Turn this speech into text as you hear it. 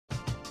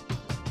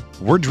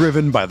We're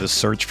driven by the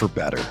search for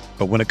better.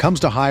 But when it comes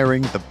to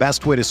hiring, the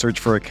best way to search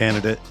for a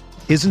candidate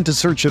isn't to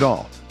search at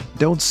all.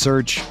 Don't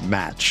search,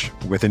 match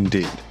with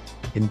Indeed.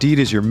 Indeed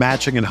is your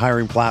matching and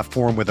hiring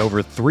platform with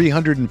over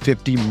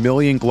 350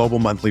 million global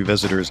monthly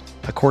visitors,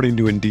 according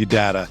to Indeed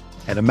data,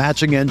 and a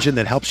matching engine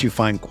that helps you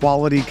find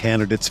quality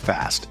candidates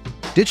fast.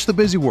 Ditch the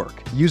busy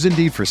work. Use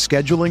Indeed for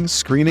scheduling,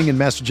 screening, and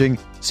messaging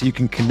so you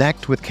can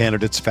connect with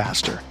candidates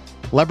faster.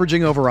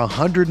 Leveraging over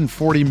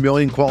 140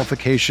 million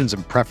qualifications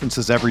and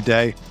preferences every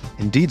day,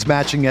 Indeed's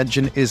matching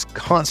engine is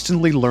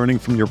constantly learning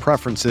from your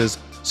preferences,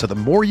 so the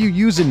more you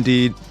use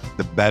Indeed,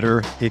 the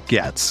better it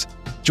gets.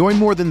 Join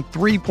more than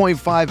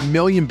 3.5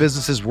 million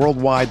businesses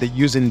worldwide that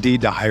use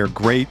Indeed to hire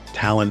great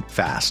talent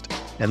fast.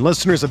 And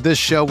listeners of this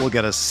show will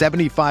get a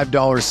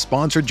 $75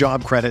 sponsored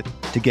job credit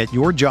to get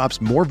your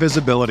jobs more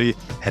visibility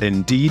at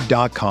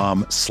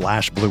Indeed.com/Blue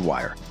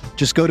Wire.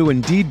 Just go to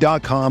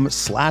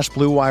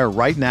Indeed.com/Blue Wire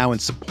right now and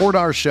support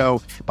our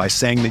show by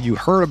saying that you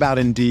heard about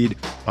Indeed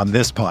on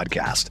this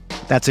podcast.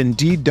 That's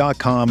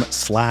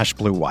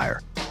Indeed.com/Blue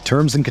Wire.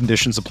 Terms and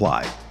conditions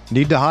apply.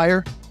 Need to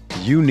hire?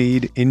 You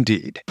need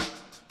Indeed.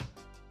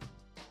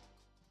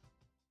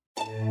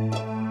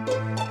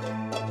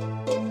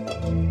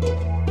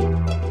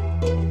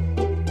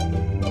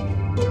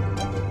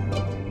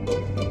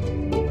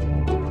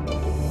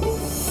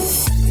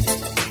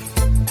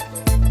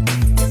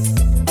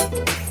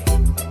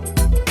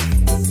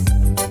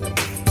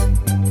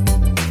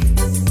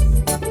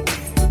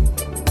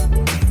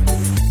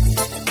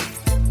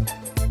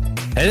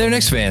 Hey there,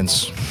 Knicks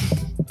fans.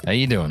 How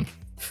you doing?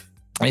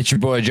 It's your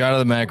boy,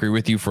 Jonathan Macri,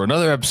 with you for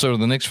another episode of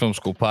the Knicks Film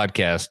School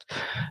podcast.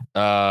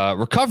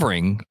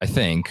 Recovering, I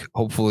think.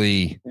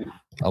 Hopefully,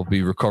 I'll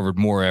be recovered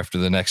more after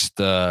the next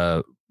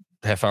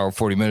half hour,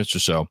 40 minutes or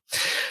so.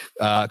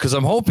 Because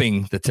I'm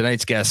hoping that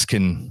tonight's guest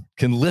can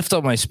lift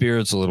up my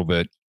spirits a little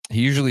bit.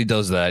 He usually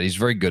does that. He's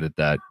very good at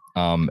that.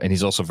 And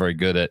he's also very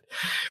good at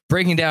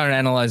breaking down and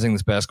analyzing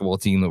this basketball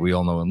team that we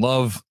all know and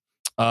love.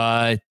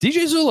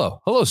 DJ Zullo.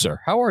 Hello, sir.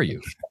 How are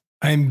you?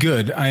 I'm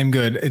good.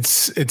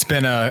 It's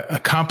been a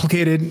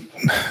complicated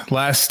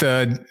last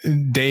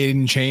day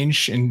and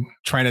change in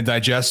trying to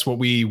digest what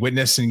we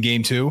witnessed in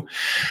game 2.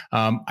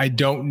 I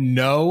don't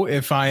know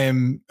if I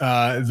am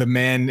the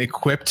man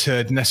equipped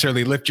to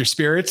necessarily lift your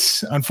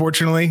spirits,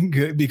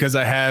 unfortunately, because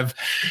I have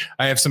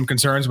some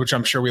concerns, which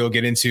I'm sure we'll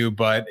get into,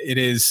 but it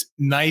is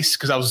nice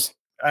because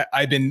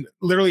I've been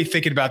literally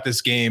thinking about this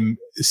game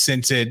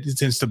since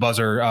the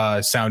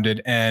buzzer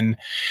sounded, and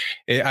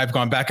I've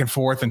gone back and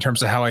forth in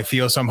terms of how I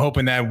feel. So I'm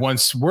hoping that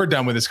once we're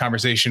done with this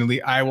conversation,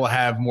 I will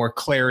have more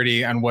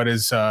clarity on what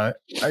is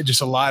just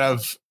a lot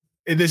of.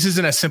 This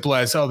isn't as simple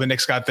as, the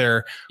Knicks got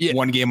their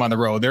one game on the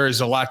road. There is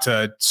a lot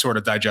to sort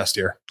of digest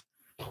here.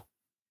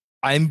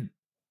 I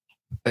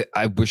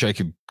wish I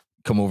could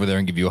come over there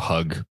and give you a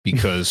hug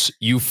because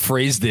you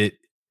phrased it.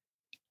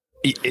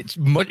 It's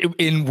much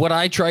in what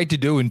I tried to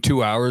do in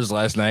 2 hours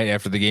last night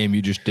after the game.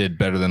 You just did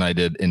better than I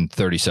did in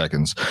 30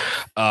 seconds.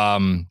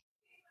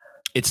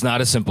 It's not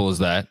as simple as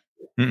that.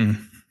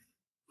 Mm-mm.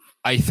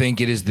 I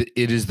think it is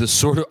the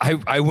sort of,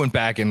 I went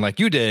back and like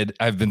you did,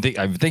 I've been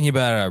thinking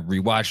about it. I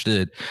rewatched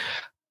it.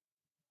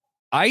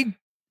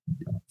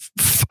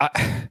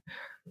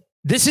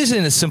 This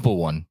isn't a simple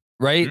one,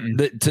 right?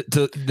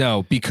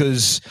 No,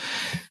 because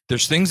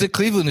there's things that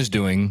Cleveland is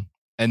doing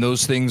and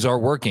those things are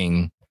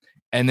working.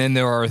 And then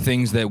there are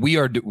things that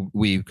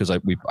because I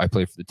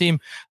play for the team,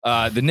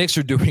 the Knicks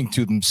are doing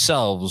to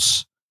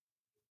themselves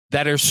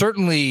that are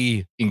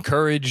certainly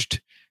encouraged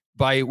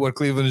by what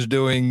Cleveland is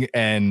doing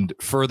and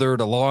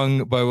furthered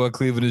along by what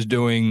Cleveland is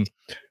doing.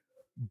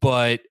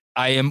 But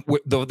I am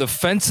the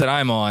fence that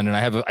I'm on, and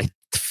I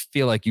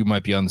feel like you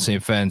might be on the same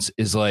fence.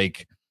 Is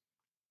like,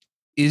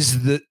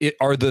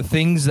 are the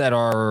things that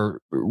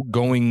are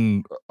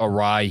going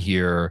awry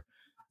here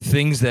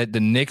things that the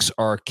Knicks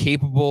are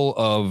capable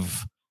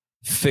of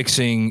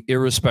fixing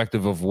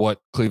irrespective of what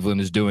Cleveland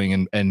is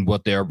doing and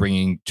what they are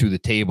bringing to the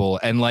table?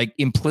 And like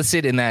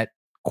implicit in that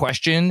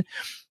question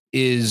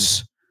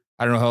is,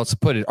 I don't know how else to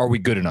put it, are we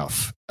good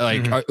enough?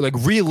 Like, like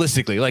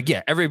realistically, like,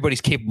 yeah, everybody's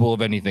capable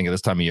of anything at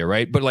this time of year,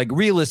 right? But like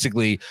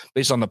realistically,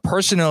 based on the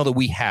personnel that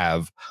we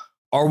have,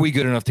 are we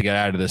good enough to get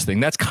out of this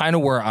thing? That's kind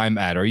of where I'm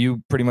at. Are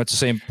you pretty much the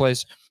same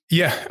place?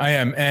 Yeah, I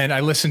am. And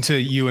I listened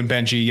to you and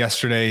Benji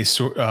yesterday.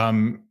 So,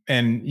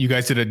 and you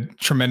guys did a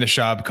tremendous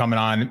job coming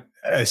on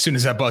as soon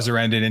as that buzzer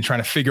ended and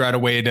trying to figure out a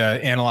way to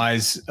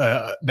analyze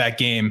that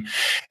game.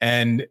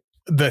 And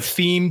the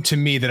theme to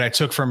me that I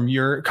took from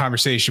your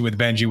conversation with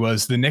Benji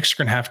was the Knicks are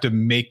going to have to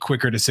make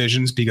quicker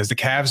decisions because the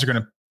Cavs are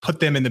going to put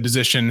them in the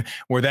position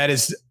where that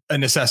is a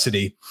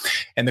necessity.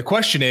 And the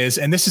question is,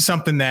 and this is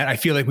something that I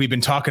feel like we've been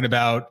talking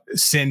about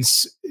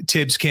since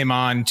Tibbs came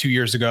on 2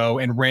 years ago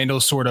and Randall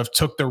sort of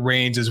took the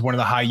reins as one of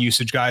the high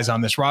usage guys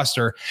on this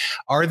roster.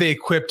 Are they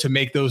equipped to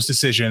make those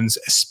decisions,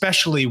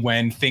 especially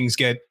when things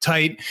get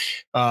tight,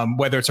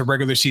 whether it's a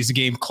regular season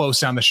game close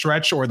down the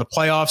stretch or the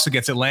playoffs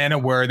against Atlanta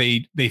where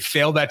they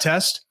failed that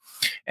test?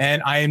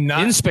 And I am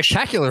not in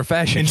spectacular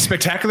fashion,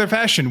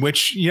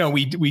 which,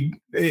 we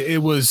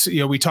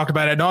talked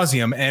about ad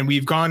nauseum, and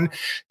we've gone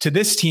to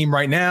this team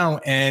right now.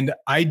 And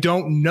I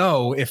don't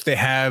know if they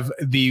have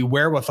the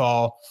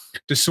wherewithal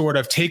to sort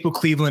of take what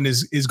Cleveland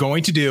is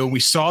going to do.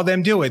 We saw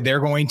them do it. They're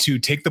going to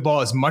take the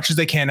ball as much as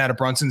they can out of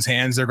Brunson's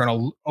hands. They're going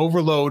to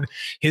overload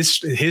his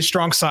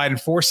strong side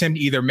and force him to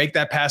either make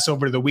that pass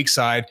over to the weak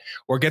side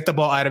or get the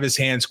ball out of his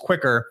hands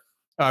quickly,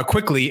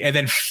 and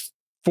then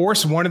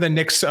force one of the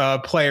Knicks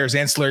players,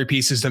 ancillary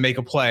pieces, to make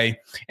a play.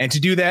 And to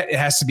do that, it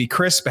has to be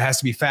crisp. It has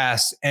to be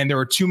fast. And there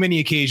were too many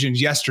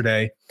occasions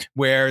yesterday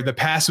where the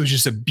pass was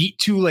just a beat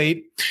too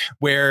late,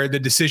 where the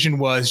decision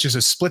was just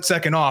a split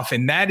second off.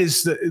 And that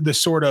is the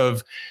sort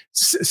of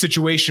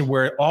situation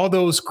where all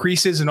those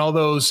creases and all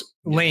those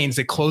lanes,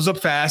 they close up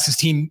fast. His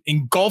team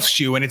engulfs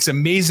you. And it's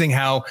amazing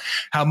how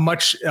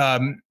much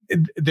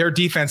their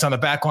defense on the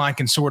back line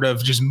can sort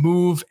of just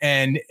move,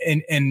 and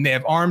they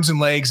have arms and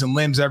legs and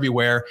limbs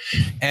everywhere.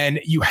 And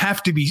you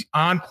have to be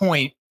on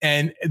point.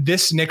 And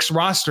this Knicks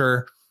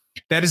roster,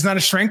 that is not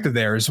a strength of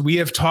theirs. We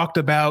have talked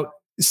about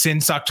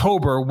since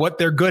October what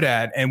they're good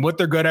at, and what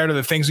they're good at are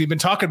the things we've been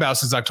talking about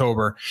since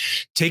October: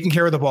 taking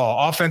care of the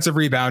ball, offensive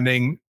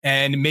rebounding,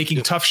 and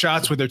making tough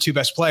shots with their two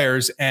best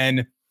players.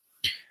 And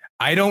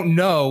I don't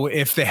know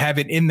if they have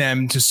it in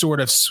them to sort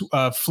of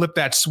flip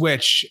that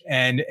switch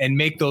and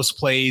make those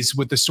plays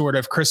with the sort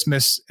of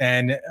crispness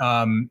and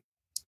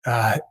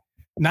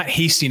not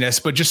hastiness,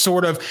 but just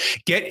sort of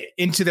get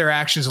into their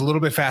actions a little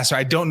bit faster.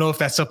 I don't know if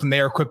that's something they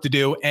are equipped to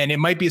do. And it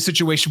might be a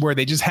situation where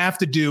they just have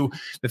to do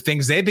the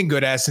things they've been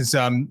good at since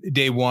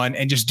day one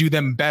and just do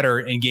them better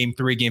in game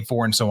 3, game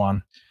 4, and so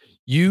on.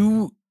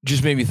 You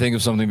just made me think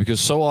of something, because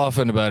so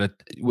often about it,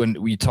 when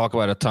we talk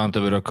about a Tom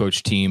Thibodeau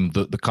coach team,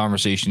 the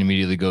conversation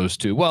immediately goes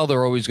to, well,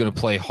 they're always going to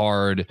play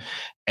hard,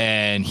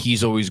 and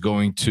he's always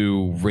going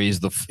to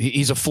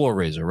he's a floor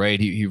raiser, right?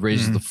 He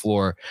raises the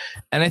floor.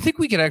 And I think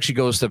we could actually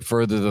go a step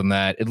further than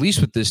that, at least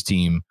with this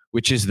team,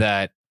 which is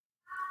that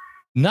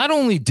not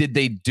only did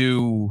they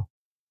do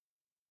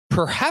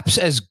perhaps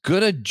as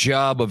good a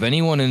job of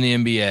anyone in the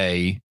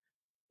NBA,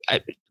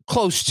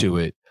 close to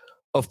it,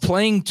 of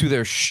playing to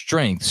their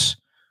strengths,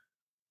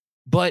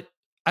 but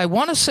I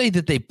want to say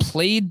that they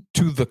played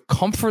to the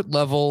comfort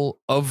level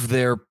of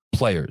their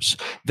players.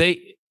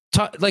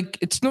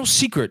 It's no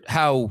secret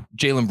how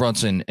Jalen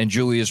Brunson and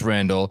Julius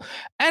Randle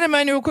and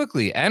Emmanuel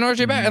Quickley and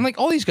RJ Barrett and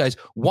all these guys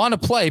want to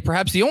play.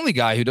 Perhaps the only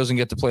guy who doesn't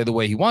get to play the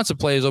way he wants to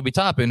play is Obi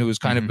Toppin, who has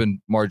kind of been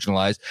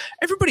marginalized.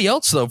 Everybody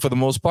else, though, for the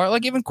most part,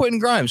 like even Quentin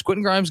Grimes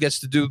gets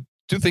to do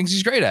two things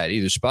he's great at: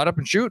 either spot up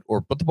and shoot,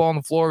 or put the ball on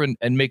the floor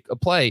and make a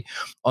play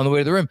on the way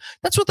to the rim.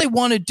 That's what they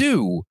want to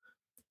do.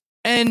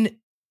 And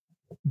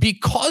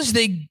because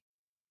they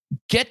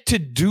get to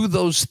do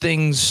those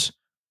things,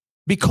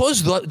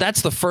 because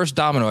that's the first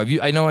domino.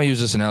 I know I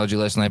used this analogy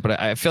last night, but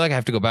I feel like I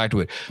have to go back to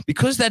it,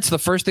 because that's the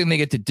first thing they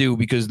get to do,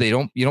 because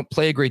you don't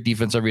play a great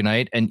defense every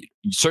night, and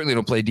you certainly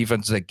don't play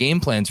defense that game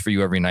plans for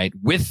you every night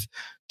with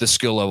the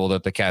skill level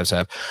that the Cavs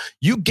have.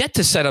 You get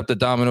to set up the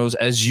dominoes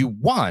as you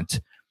want.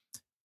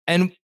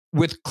 And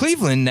with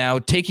Cleveland now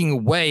taking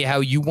away how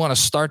you want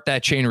to start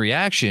that chain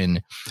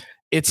reaction,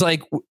 it's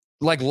like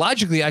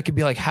logically, I could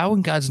be like, how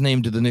in God's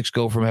name did the Knicks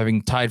go from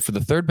having tied for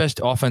the third best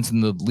offense in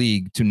the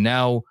league to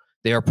now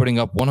they are putting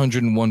up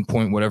 101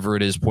 point, whatever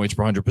it is, points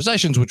per 100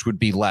 possessions, which would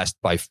be last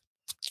by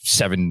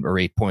 7 or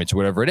 8 points or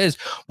whatever it is.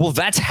 Well,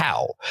 that's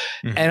how.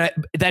 And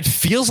that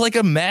feels like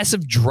a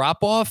massive drop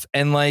off,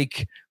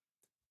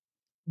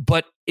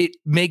 but it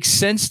makes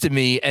sense to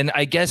me. And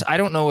I guess I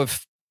don't know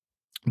if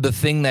the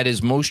thing that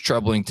is most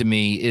troubling to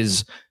me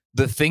is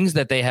the things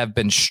that they have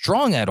been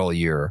strong at all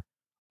year: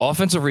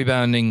 offensive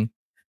rebounding,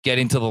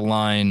 getting to the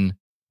line,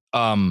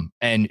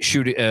 and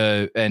shooting,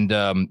 and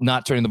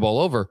not turning the ball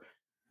over.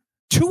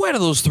 2 out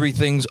of those 3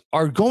 things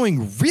are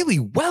going really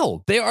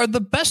well. They are the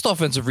best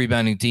offensive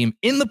rebounding team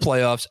in the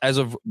playoffs as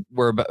of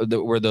where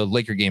the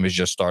Laker game has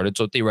just started.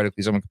 So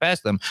theoretically, someone could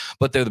pass them.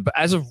 But they're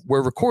as of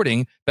we're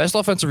recording, best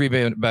offensive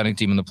rebounding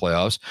team in the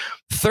playoffs,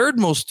 3rd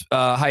most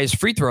highest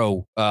free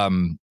throw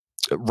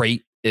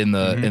rate in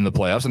the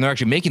playoffs, and they're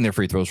actually making their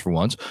free throws for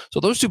once. So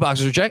those 2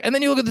 boxes are checked. And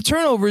then you look at the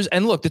turnovers,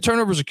 and look, the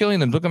turnovers are killing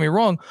them. Don't get me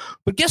wrong,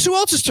 but guess who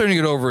else is turning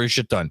it over a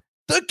shit ton?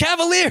 The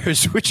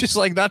Cavaliers, which is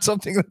like not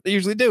something that they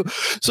usually do.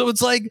 So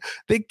it's like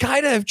they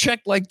kind of have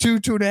checked like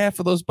 2.5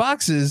 of those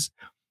boxes,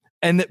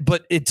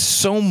 but it's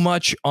so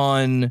much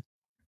on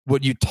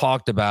what you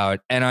talked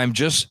about, and I'm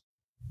just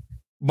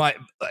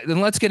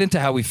then let's get into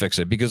how we fix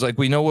it, because like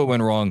we know what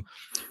went wrong.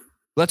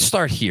 Let's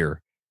start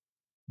here.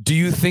 Do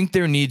you think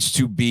there needs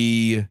to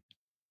be,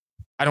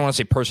 I don't want to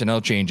say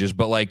personnel changes,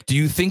 but like, do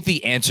you think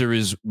the answer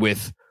is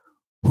with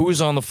who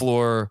is on the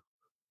floor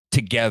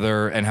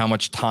together and how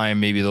much time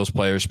maybe those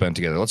players spend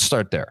together? Let's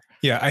start there.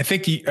 Yeah, I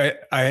think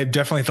I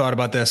definitely thought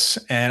about this,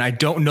 and I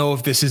don't know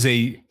if this is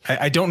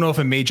I don't know if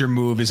a major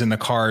move is in the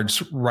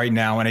cards right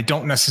now. And I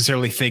don't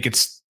necessarily think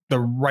it's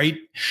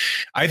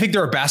I think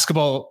there are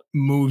basketball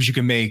moves you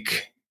can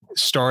make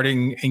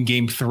starting in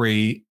game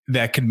 3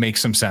 that could make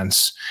some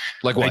sense.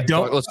 Like what?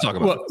 Let's talk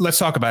about it. Let's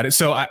talk about it.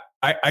 So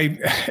I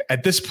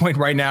at this point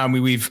right now, I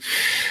mean,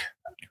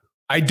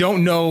 I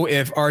don't know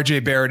if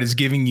RJ Barrett is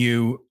giving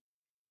you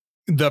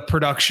the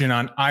production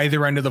on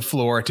either end of the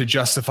floor to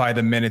justify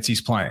the minutes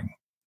he's playing.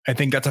 I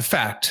think that's a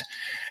fact.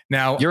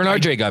 Now, you're an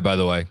RJ guy, by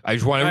the way. I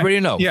just want everybody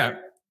to know. Yeah,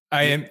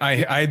 I am.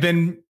 I've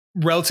been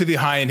relatively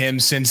high in him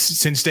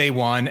since day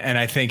one, and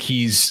I think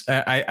he's.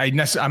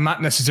 I'm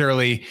not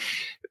necessarily.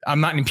 I'm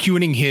not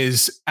impugning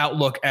his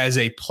outlook as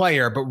a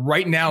player, but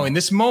right now in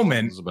this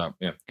moment,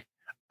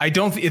 I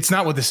don't. It's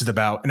not what this is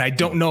about, and I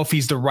don't know if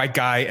he's the right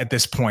guy at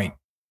this point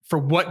for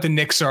what the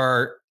Knicks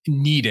are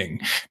needing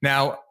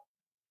now.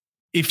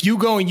 If you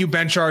go and you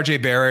bench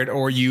RJ Barrett,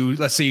 or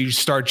let's say you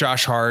start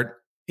Josh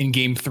Hart in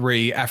game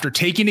 3 after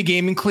taking a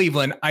game in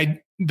Cleveland,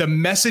 the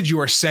message you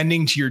are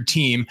sending to your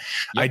team,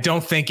 I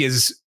don't think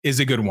is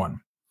a good one.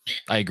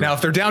 I agree. Now,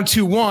 if they're down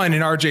 2-1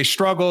 and RJ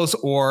struggles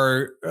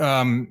or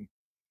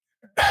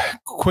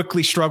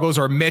quickly struggles,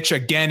 or Mitch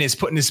again is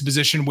put in this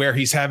position where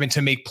he's having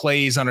to make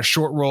plays on a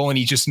short roll and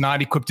he's just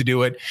not equipped to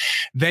do it,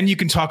 then you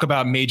can talk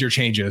about major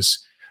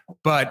changes.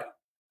 But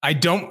I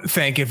don't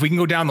think, if we can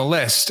go down the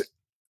list,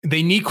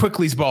 they need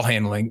Quickly's ball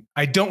handling.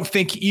 I don't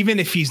think, even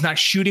if he's not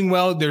shooting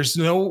well, there's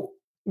no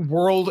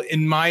world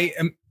in my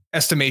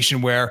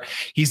estimation where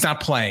he's not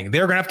playing.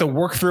 They're going to have to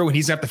work through and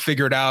he's going to have to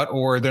figure it out,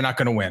 or they're not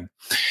going to win.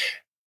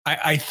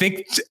 I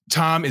think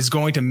Tom is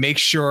going to make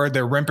sure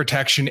their rim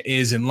protection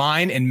is in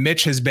line, and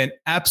Mitch has been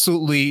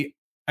absolutely,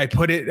 I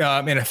put it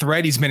in a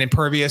thread, he's been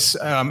impervious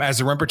as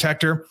a rim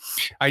protector.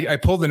 I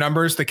pulled the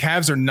numbers. The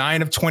Cavs are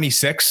 9 of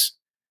 26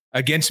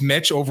 against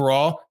Mitch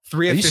overall,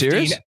 3 of 15.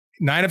 Serious?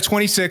 9 of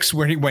 26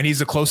 when he's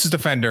the closest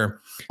defender.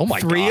 Oh my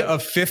 3 God.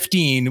 of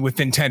 15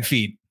 within 10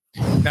 feet.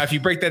 Now, if you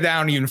break that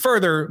down even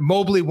further,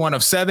 Mobley 1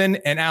 of 7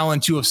 and Allen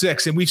 2 of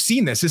 6. And we've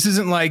seen this. This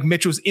isn't like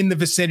Mitch was in the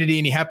vicinity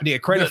and he happened to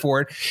get credit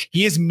for it.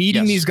 He is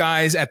meeting these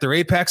guys at their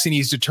apex and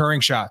he's deterring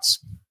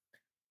shots.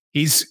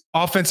 He's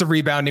offensive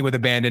rebounding with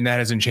abandon. That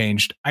hasn't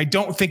changed. I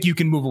don't think you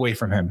can move away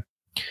from him.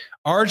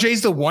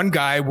 RJ's the one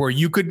guy where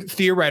you could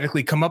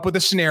theoretically come up with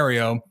a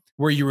scenario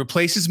where you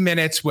replace his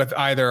minutes with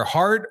either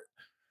Hart,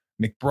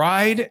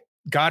 McBride,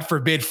 God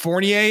forbid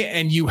Fournier,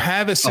 and you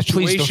have a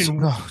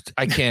situation.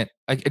 I can't.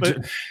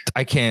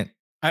 I can't.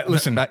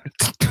 Listen,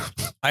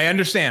 I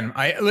understand.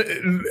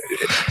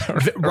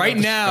 Right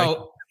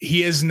now,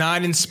 he is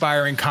not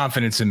inspiring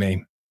confidence in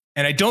me.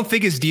 And I don't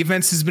think his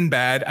defense has been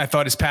bad. I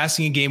thought his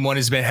passing in game 1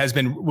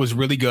 was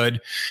really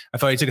good. I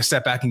thought he took a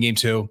step back in game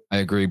 2. I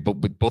agree, but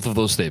with both of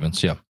those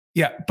statements, yeah.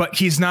 Yeah, but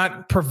he's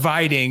not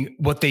providing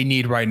what they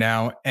need right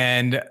now.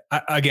 And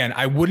again,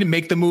 I wouldn't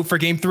make the move for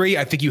game 3.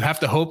 I think you have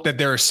to hope that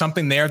there is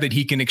something there that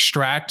he can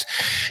extract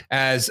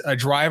as a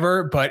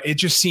driver, but it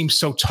just seems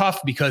so tough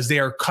because they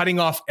are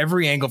cutting off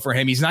every angle for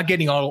him. He's not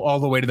getting all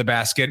the way to the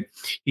basket.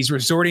 He's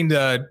resorting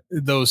to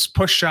those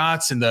push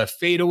shots and the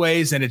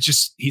fadeaways, and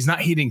he's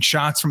not hitting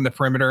shots from the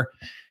perimeter.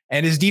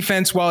 And his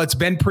defense, while it's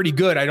been pretty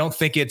good, I don't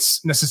think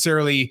it's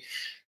necessarily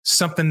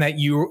something that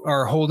you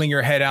are holding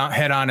your head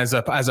on as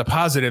a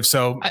positive.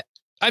 So,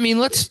 I mean,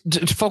 let's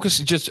focus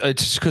just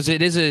because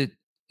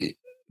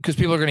because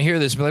people are going to hear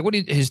this and be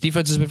like, his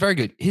defense has been very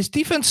good. His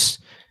defense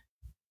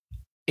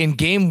in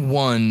game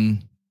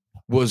 1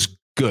 was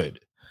good.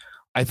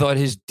 I thought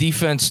his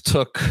defense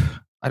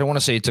I don't want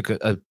to say it took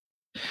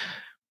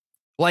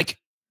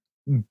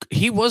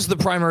he was the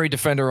primary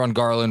defender on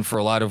Garland for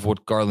a lot of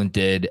what Garland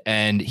did.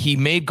 And he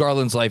made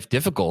Garland's life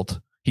difficult.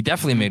 He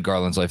definitely made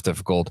Garland's life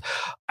difficult.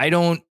 I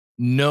don't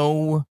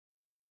know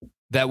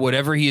that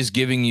whatever he is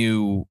giving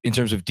you in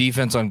terms of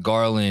defense on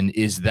Garland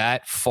is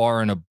that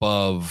far and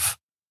above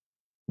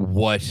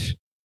what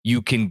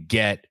you can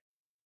get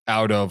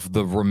out of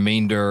the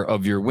remainder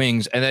of your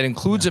wings. And that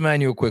includes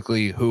Emmanuel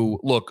Quickley, who,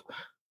 look,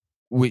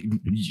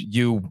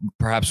 you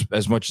perhaps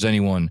as much as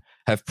anyone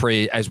have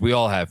praised, as we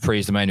all have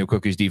praised Emmanuel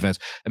Quickley's defense.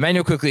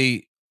 Emmanuel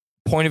Quickley,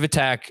 point of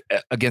attack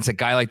against a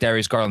guy like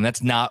Darius Garland,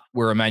 that's not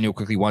where Emmanuel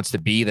Quickley wants to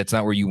be. That's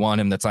not where you want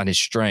him. That's not his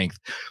strength.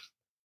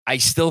 I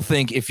still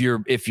think if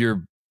you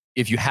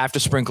have to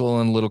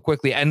sprinkle in a little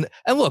Quickley, and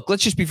look,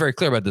 let's just be very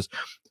clear about this.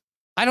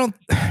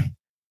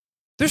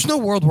 There's no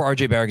world where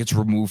RJ Barrett gets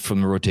removed from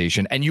the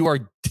rotation, and you are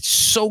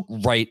so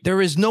right.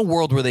 There is no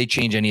world where they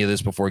change any of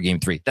this before game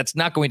 3. That's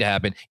not going to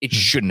happen. It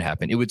shouldn't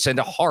happen. It would send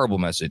a horrible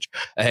message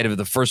ahead of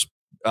the first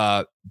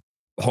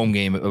home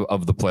game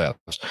of the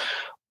playoffs.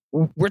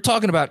 We're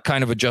talking about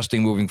kind of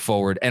adjusting moving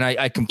forward, and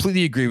I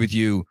completely agree with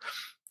you.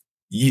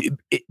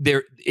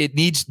 These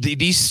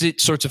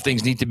sorts of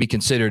things need to be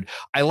considered.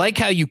 I like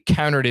how you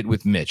countered it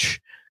with Mitch,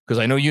 because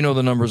I know you know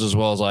the numbers as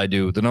well as I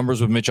do. The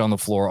numbers with Mitch on the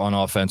floor on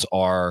offense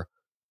are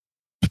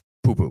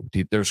poo-poo.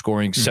 They're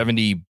scoring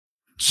 70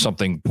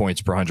 something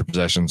points per 100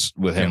 possessions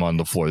with him on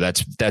the floor.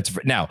 That's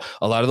now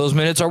a lot of those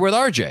minutes are with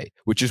RJ,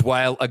 which is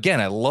why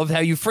I love how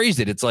you phrased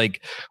it. It's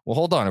like, well,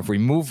 hold on. If we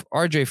move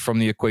RJ from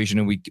the equation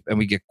and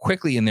we get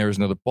Quickly in there as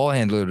another ball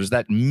handler, does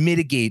that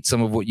mitigate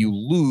some of what you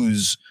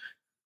lose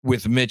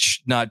with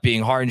Mitch not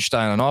being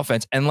Hartenstein on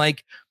offense? And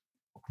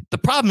the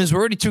problem is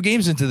we're already 2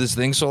 games into this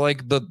thing. So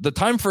the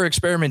time for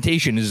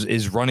experimentation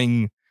is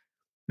running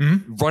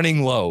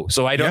running low.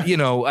 So I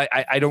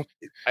don't,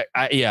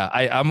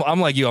 I'm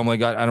like you. I'm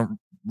like, I don't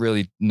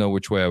really know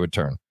which way I would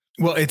turn.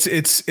 Well,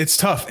 it's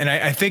tough. And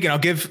I think, and I'll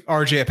give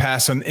RJ a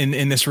pass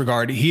in this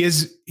regard. He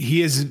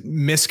is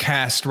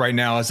miscast right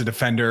now as a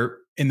defender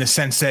in the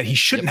sense that he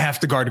shouldn't have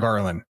to guard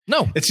Garland.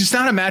 No, it's just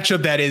not a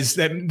matchup that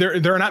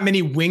there are not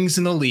many wings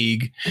in the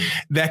league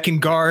that can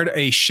guard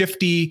a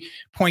shifty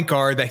point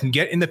guard that can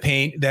get in the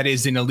paint, that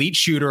is an elite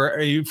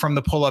shooter from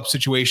the pull-up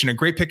situation, a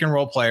great pick and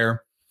roll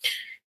player.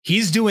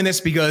 He's doing this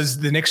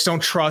because the Knicks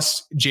don't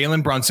trust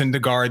Jalen Brunson to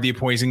guard the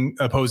opposing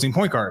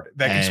point guard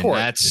that can score.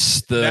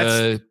 That's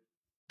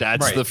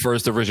right. The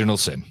first original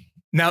sin.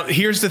 Now,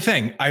 here's the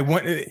thing.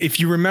 If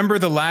you remember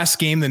the last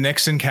game the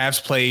Knicks and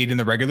Cavs played in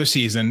the regular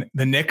season,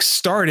 the Knicks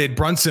started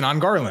Brunson on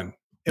Garland.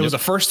 It was the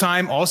first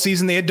time all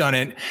season they had done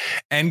it,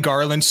 and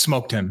Garland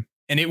smoked him.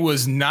 And it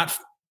was not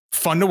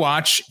fun to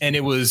watch, and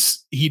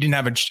he didn't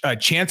have a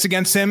chance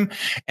against him.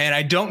 And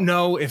I don't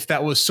know if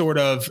that was sort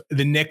of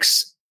the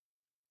Knicks,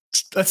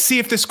 let's see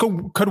if this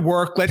could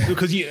work.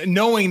 Because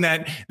knowing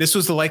that this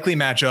was the likely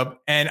matchup,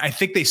 and I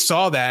think they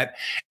saw that.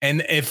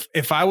 And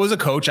if I was a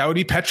coach, I would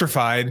be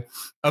petrified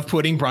of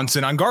putting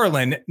Brunson on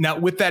Garland. Now,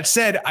 with that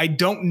said, I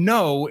don't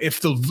know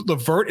if the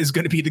LeVert is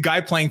going to be the guy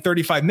playing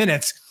 35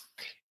 minutes.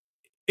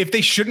 If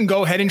they shouldn't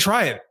go ahead and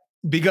try it,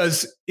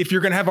 because if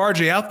you're going to have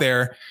RJ out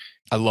there,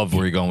 I love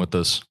where you're going with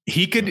this.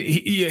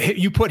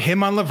 You put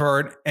him on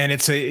LeVert, and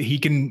he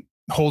can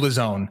hold his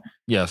own.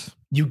 Yes.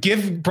 You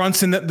give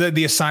Brunson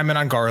the assignment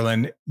on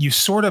Garland. You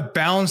sort of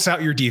balance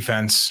out your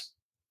defense,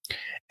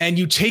 and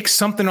you take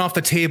something off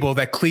the table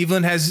that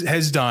Cleveland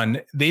has done.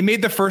 They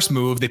made the first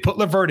move. They put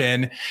LeVert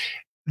in.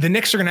 The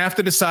Knicks are going to have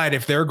to decide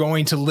if they're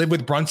going to live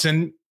with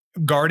Brunson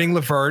guarding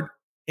LeVert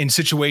in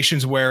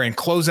situations in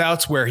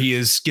closeouts where he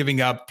is giving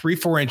up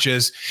 3-4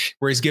 inches,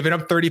 where he's giving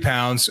up 30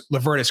 pounds.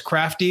 LeVert is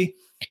crafty.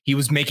 He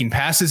was making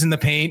passes in the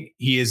paint.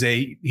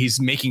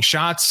 He's making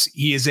shots.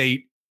 He is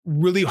a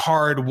really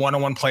hard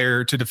one-on-one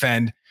player to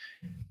defend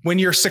when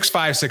you're 6'5",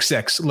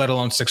 6'6", let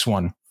alone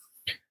 6'1".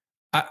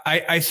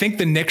 I think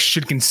the Knicks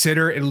should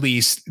consider at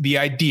least the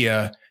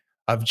idea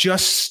of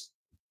just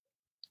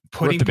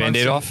putting the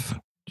Band-Aid off.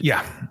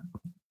 Yeah.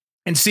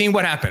 And seeing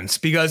what happens,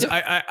 because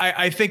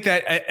I think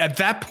that at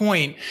that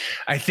point,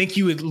 I think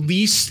you at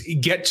least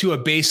get to a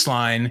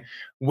baseline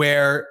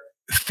where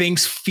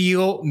things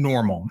feel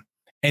normal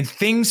and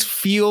things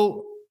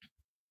feel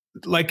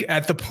like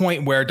at the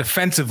point where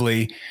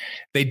defensively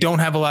they don't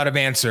have a lot of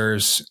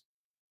answers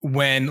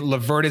when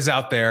LeVert is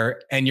out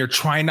there and you're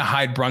trying to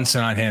hide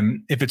Brunson on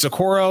him. If it's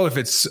Okoro, if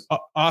it's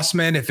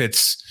Osman, if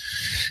it's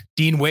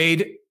Dean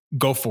Wade,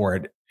 go for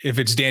it. If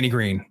it's Danny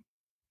Green,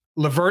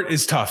 LeVert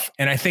is tough.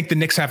 And I think the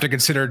Knicks have to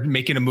consider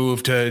making a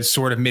move to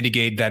sort of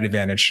mitigate that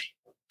advantage.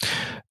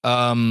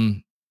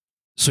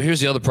 So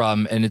here's the other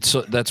problem, and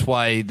that's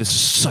why this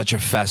is such a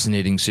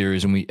fascinating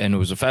series, and it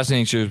was a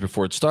fascinating series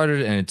before it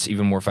started, and it's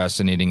even more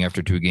fascinating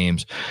after 2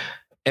 games.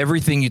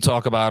 Everything you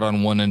talk about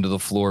on one end of the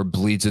floor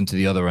bleeds into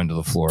the other end of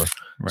the floor.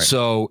 Right.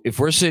 So if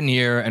we're sitting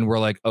here and we're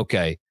like,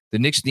 okay, the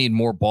Knicks need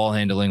more ball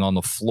handling on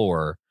the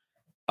floor,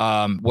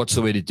 what's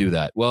the way to do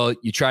that? Well,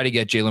 you try to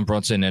get Jalen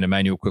Brunson and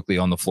Emmanuel Quickley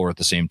on the floor at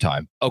the same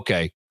time.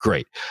 Okay,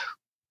 great.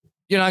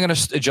 You're not going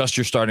to adjust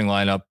your starting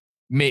lineup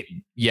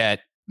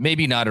yet.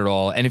 Maybe not at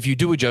all. And if you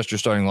do adjust your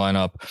starting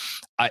lineup,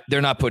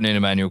 they're not putting in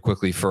Emmanuel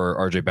Quickley for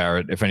RJ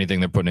Barrett. If anything,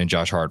 they're putting in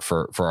Josh Hart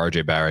for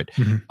RJ Barrett.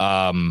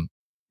 Mm-hmm.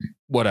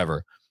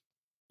 Whatever.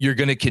 You're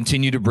going to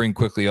continue to bring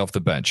Quickley off the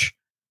bench.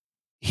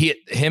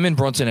 Him and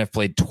Brunson have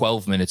played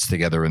 12 minutes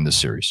together in this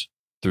series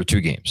through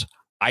 2 games.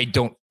 I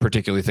don't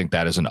particularly think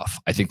that is enough.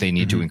 I think they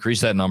need to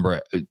increase that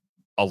number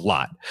a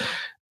lot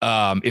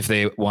if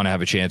they want to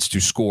have a chance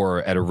to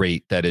score at a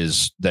rate that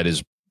is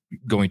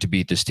going to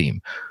beat this team.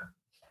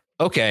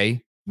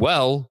 Okay.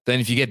 Well, then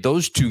if you get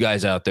those 2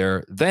 guys out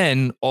there,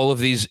 then all of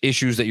these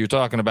issues that you're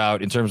talking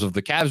about in terms of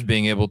the Cavs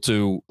being able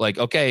to, like,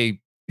 okay,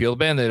 peel the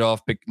Band-Aid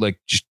off,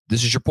 this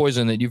is your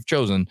poison that you've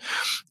chosen.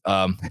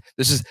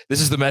 This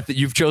is the method.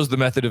 You've chose the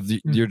method of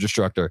your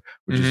destructor,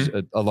 which is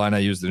a line I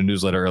used in a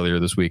newsletter earlier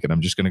this week, and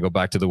I'm just going to go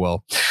back to the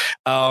well.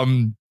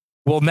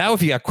 Well, now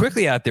if you got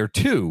Quickley out there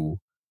too,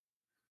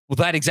 well,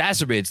 that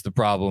exacerbates the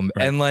problem.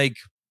 Right. And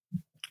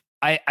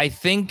I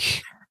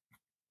think,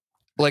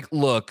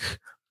 look,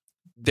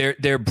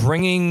 they're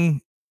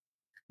bringing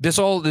this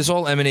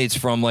all emanates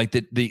from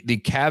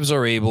the Cavs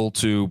are able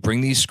to bring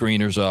these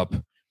screeners up,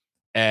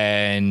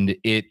 and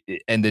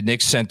the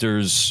Knicks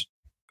centers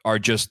are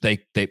just they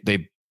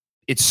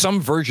it's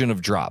some version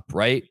of drop,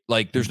 right?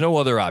 Like there's no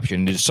other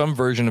option. There's some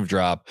version of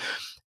drop,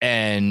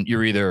 and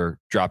you're either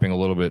dropping a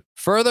little bit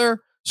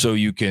further so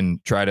you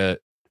can try to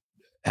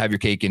have your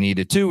cake and eat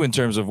it too, in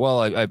terms of,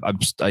 well,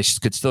 I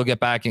could still get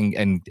back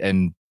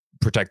and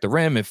protect the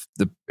rim if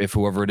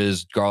whoever it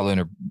is,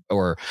 Garland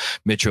or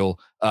Mitchell,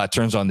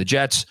 turns on the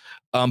Jets.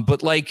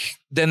 But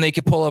then they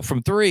could pull up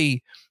from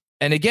 3.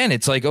 And again,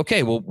 it's like,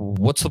 okay, well,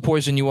 what's the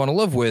poison you want to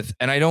live with?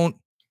 And I don't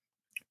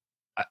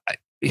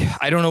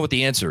know what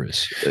the answer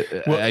is.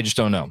 I just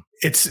don't know.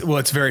 It's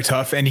very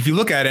tough. And if you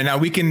look at it now,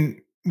 we can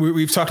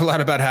we've talked a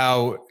lot about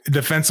how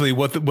defensively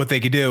what they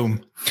could do.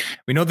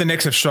 We know the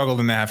Knicks have struggled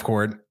in the half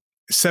court,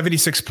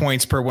 76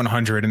 points per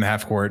 100 in the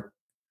half court.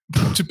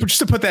 Just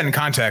to put that in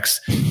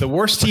context, the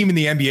worst team in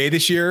the NBA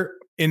this year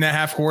in that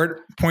half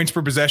court, points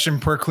per possession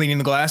per cleaning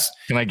the glass.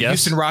 Can I guess?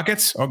 Houston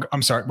Rockets. Oh,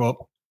 I'm sorry.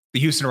 Well, the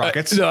Houston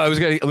Rockets. No,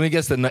 let me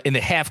guess in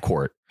the half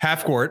court.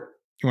 Half court.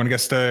 You want to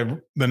guess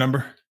the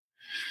number?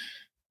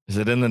 Is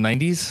it in the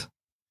 90s?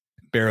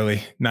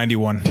 Barely.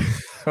 91.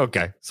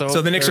 Okay.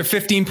 So the Knicks are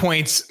 15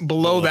 points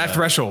below that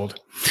threshold.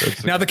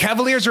 Now the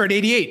Cavaliers are at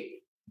 88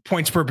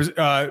 points per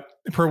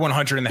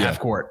 100 in the half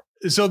court.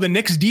 So the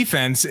Knicks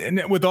defense,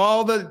 and with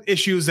all the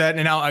issues that,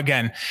 and now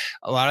again,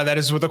 a lot of that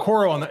is with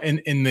Okoro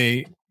in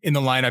the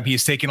lineup.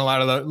 He's taken a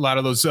lot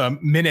of those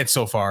minutes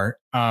so far.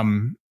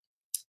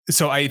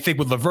 So I think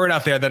with LeVert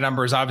out there, that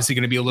number is obviously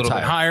going to be a little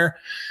bit higher.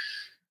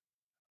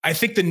 I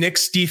think the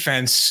Knicks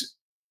defense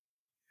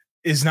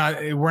is not.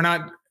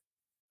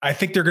 I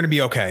think they're going to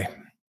be okay.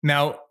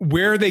 Now,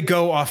 where they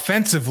go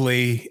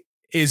offensively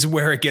is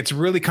where it gets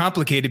really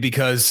complicated,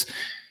 because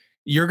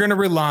you're going to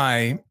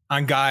rely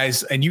on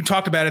guys, and you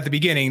talked about at the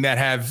beginning, that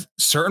have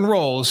certain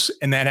roles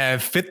and that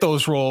have fit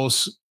those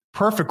roles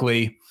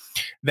perfectly,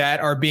 that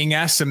are being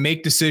asked to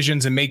make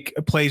decisions and make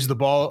plays the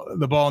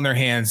ball in their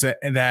hands.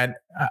 That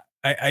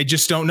I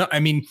just don't know. I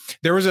mean,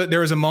 there was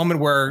a moment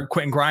where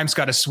Quentin Grimes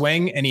got a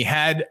swing, and he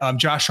had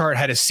Josh Hart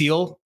had a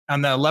seal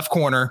on the left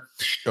corner.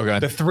 Okay.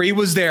 The three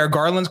was there.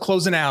 Garland's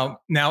closing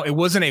out. Now, it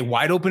wasn't a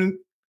wide open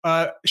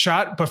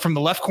shot, but from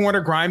the left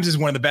corner, Grimes is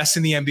one of the best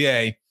in the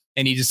NBA.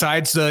 And he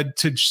decides to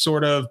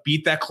sort of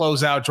beat that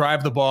closeout,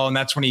 drive the ball. And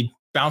that's when he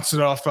bounced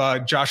it off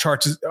Josh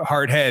Hart's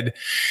hard head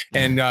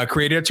and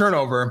created a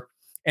turnover.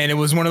 And it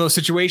was one of those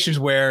situations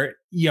where,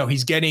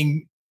 he's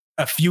getting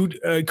a few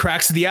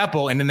cracks of the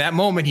apple. And in that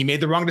moment, he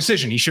made the wrong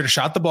decision. He should have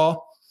shot the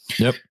ball.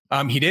 Yep.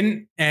 He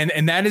didn't.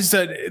 And that is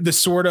the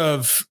sort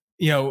of,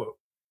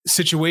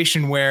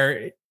 situation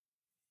where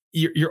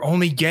you're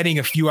only getting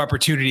a few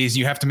opportunities.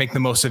 You have to make the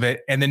most of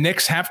it. And the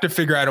Knicks have to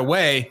figure out a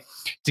way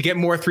to get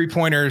more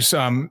 3-pointers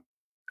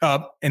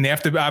up, and they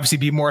have to obviously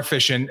be more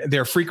efficient.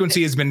 Their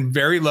frequency has been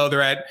very low.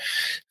 They're at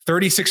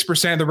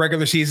 36% of the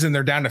regular season.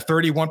 They're down to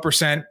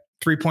 31%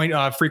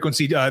 3-point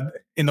frequency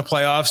in the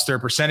playoffs. Their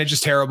percentage is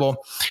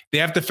terrible. They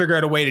have to figure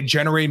out a way to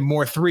generate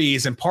more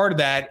threes. And part of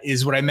that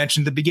is what I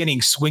mentioned at the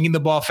beginning, swinging the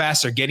ball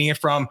faster, getting it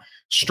from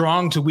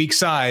strong to weak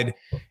side,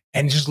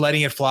 and just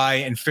letting it fly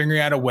and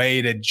figuring out a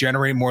way to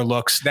generate more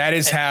looks. That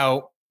is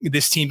how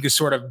this team can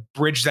sort of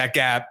bridge that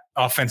gap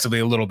offensively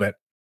a little bit.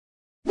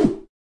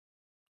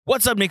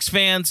 What's up, Knicks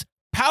fans?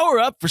 Power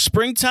up for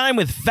springtime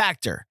with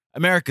Factor,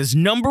 America's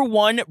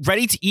 #1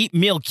 ready-to-eat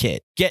meal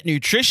kit. Get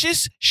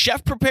nutritious,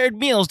 chef-prepared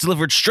meals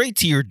delivered straight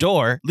to your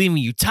door, leaving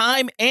you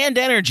time and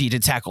energy to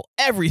tackle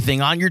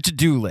everything on your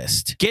to-do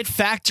list. Get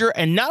Factor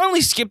and not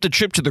only skip the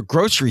trip to the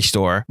grocery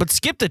store, but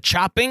skip the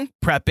chopping,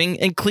 prepping,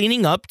 and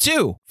cleaning up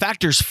too.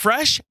 Factor's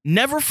fresh,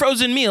 never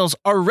frozen meals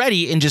are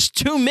ready in just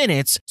 2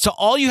 minutes, so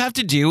all you have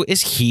to do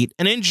is heat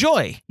and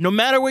enjoy. No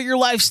matter what your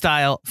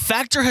lifestyle,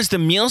 Factor has the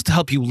meals to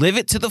help you live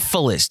it to the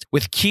fullest,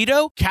 with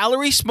keto,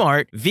 calorie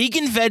smart,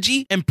 vegan,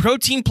 veggie, and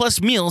protein plus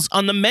meals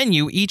on the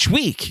menu each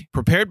week.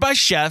 Prepared by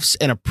chefs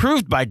and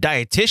approved by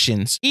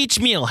dietitians, each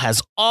meal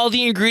has all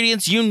the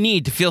ingredients you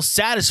need to feel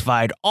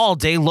satisfied all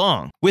day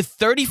long. With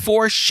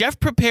 34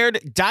 chef-prepared,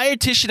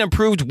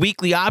 dietitian-approved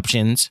weekly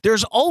options,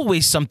 there's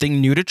always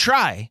something new to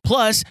try.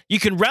 Plus, you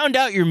can round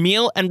out your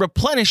meal and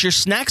replenish your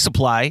snack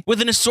supply with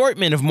an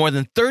assortment of more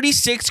than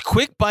 36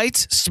 quick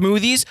bites,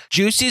 smoothies,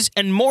 juices,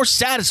 and more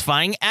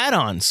satisfying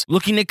add-ons.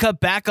 Looking to cut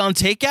back on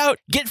takeout?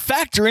 Get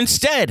Factor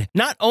instead.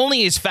 Not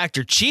only is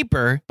Factor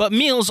cheaper, but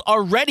meals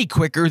are ready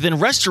quicker than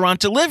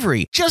restaurant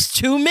delivery. Just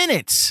 2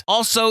 minutes.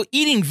 Also,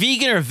 eating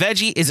vegan or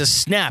veggie is a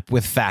snap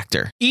with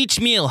Factor.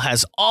 Each meal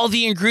has all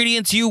the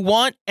ingredients you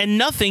want and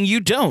nothing you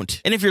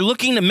don't. And if you're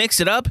looking to mix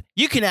it up,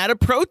 you can add a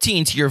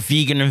protein to your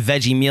vegan and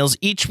veggie meals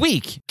each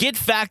week. Get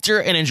Factor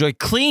and enjoy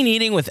clean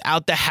eating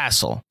without the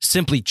hassle.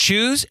 Simply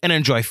choose and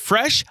enjoy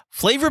fresh,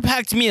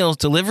 flavor-packed meals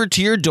delivered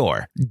to your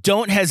door.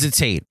 Don't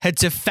hesitate. Head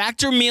to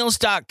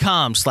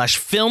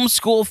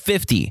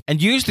factormeals.com/filmschool50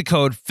 and use the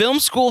code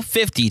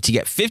filmschool50 to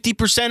get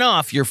 50%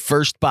 off your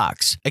first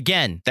box.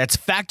 Again, that's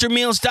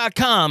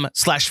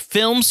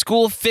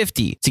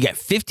factormeals.com/filmschool50 to get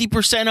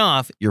 50%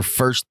 off your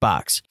first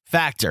box.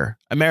 Factor,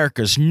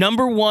 America's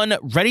 #1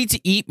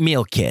 ready-to-eat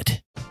meal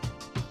kit.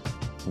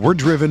 We're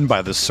driven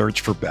by the search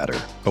for better.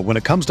 But when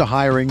it comes to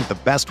hiring, the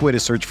best way to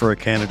search for a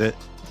candidate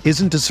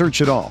isn't to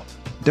search at all.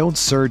 Don't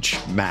search,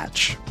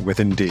 match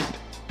with Indeed.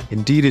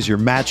 Indeed is your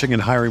matching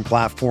and hiring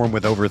platform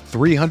with over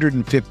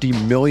 350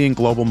 million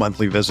global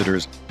monthly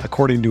visitors,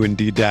 according to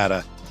Indeed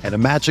data, and a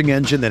matching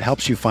engine that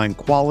helps you find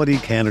quality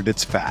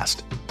candidates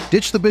fast.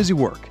 Ditch the busy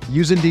work.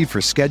 Use Indeed for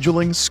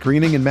scheduling,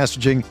 screening, and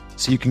messaging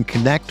so you can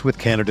connect with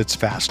candidates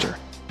faster.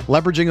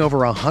 Leveraging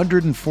over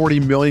 140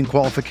 million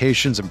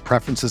qualifications and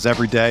preferences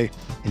every day,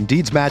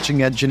 Indeed's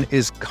matching engine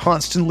is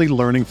constantly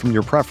learning from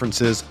your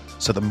preferences,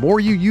 so the more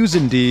you use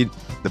Indeed,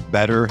 the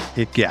better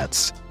it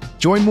gets.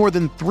 Join more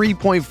than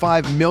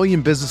 3.5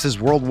 million businesses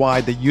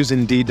worldwide that use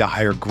Indeed to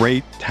hire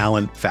great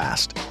talent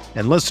fast.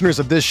 And listeners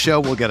of this show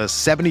will get a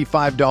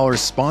 $75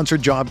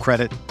 sponsored job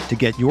credit to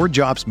get your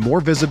jobs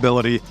more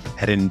visibility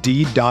at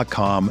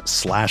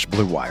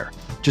Indeed.com/Blue Wire.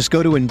 Just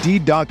go to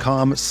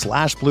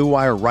Indeed.com/Blue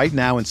Wire right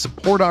now and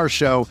support our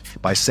show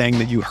by saying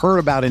that you heard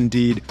about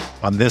Indeed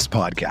on this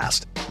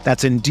podcast.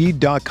 That's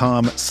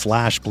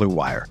Indeed.com/Blue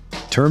Wire.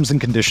 Terms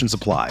and conditions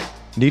apply.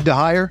 Need to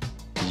hire?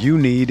 You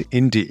need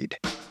Indeed.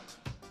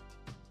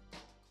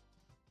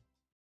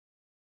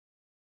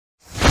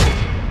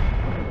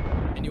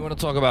 And you want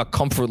to talk about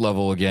comfort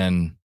level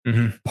again.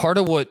 Part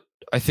of what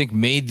I think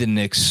made the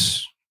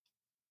Knicks,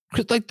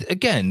 because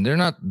again, they're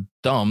not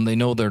dumb. They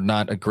know they're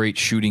not a great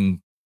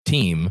shooting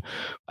team.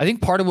 I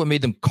think part of what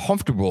made them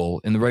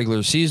comfortable in the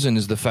regular season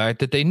is the fact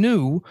that they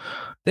knew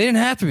they didn't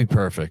have to be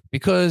perfect,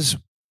 because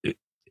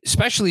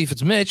especially if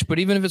it's Mitch, but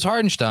even if it's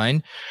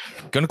Hartenstein,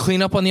 going to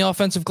clean up on the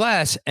offensive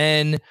glass.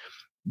 And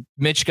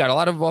Mitch got a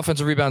lot of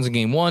offensive rebounds in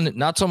game one,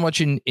 not so much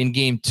in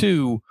game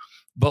two,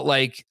 but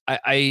like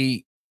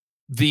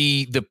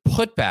the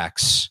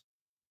putbacks,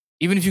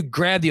 even if you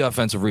grab the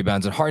offensive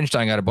rebounds, and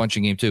Hartenstein got a bunch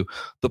in game two,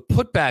 the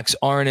putbacks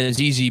aren't as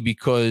easy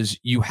because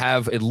you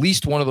have at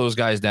least one of those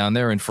guys down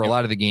there. And for a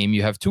lot of the game,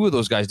 you have two of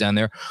those guys down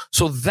there.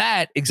 So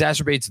that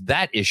exacerbates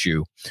that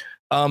issue.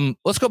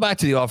 Let's go back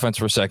to the offense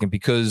for a second,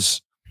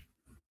 because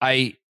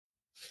I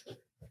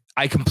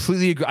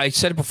completely agree. I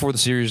said it before the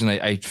series, and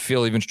I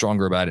feel even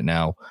stronger about it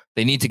now.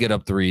 They need to get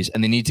up threes,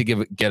 and they need to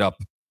get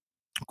up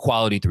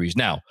quality threes.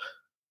 Now,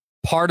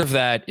 part of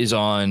that is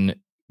on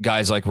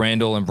guys like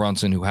Randall and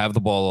Brunson, who have the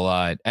ball a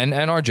lot, and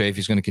RJ, if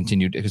he's going to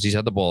continue, because he's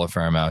had the ball a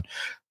fair amount,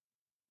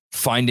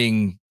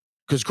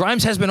 because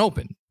Grimes has been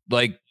open.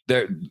 Like,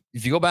 there,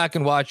 if you go back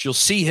and watch, you'll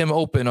see him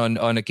open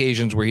on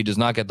occasions where he does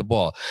not get the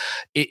ball.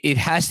 It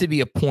has to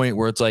be a point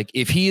where it's like,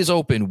 if he is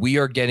open, we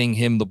are getting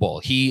him the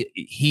ball. You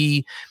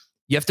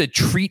have to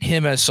treat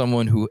him as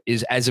someone who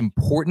is as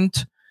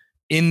important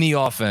in the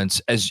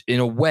offense as, in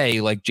a way,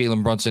 like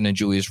Jalen Brunson and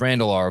Julius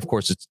Randle are. Of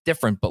course, it's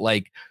different, but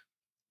like,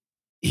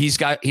 he's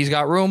got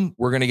room.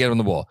 We're going to get him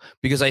the ball,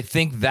 because I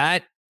think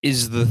that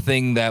is the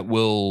thing that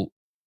will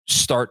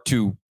start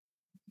to,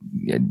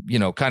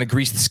 kind of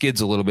grease the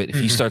skids a little bit if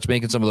he starts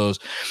making some of those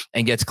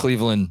and gets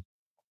Cleveland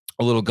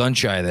a little gun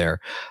shy there.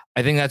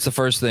 I think that's the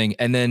first thing.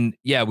 And then,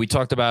 we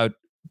talked about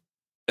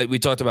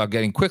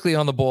getting quickly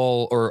on the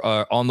ball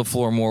or on the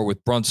floor more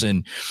with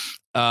Brunson.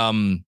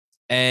 And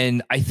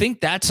I think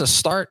that's a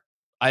start.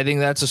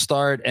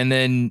 And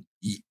then,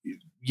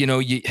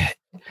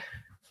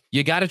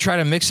 you got to try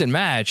to mix and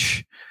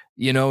match,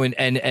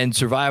 and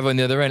survive on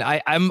the other end.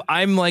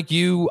 I'm like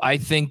you. I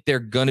think they're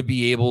going to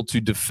be able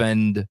to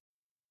defend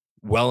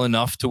well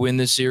enough to win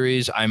this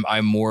series.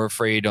 I'm more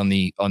afraid on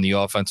the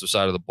offensive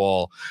side of the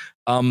ball.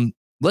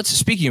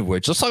 Speaking of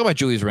which, let's talk about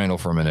Julius Randle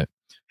for a minute,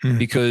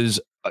 because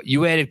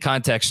you added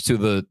context to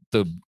the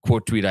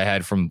quote tweet I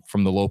had from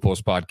the Low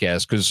Post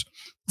podcast, because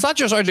it's not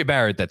just RJ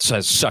Barrett that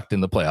has sucked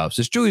in the playoffs.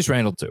 It's Julius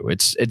Randle too.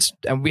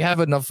 And we have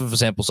enough of a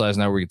sample size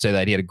now where we can say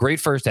that he had a great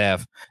first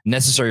half,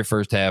 necessary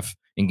first half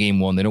in game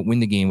one. They don't win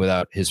the game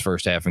without his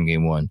first half in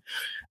game one.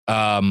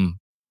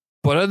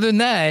 But other than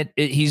that,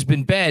 he's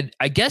been bad.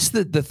 I guess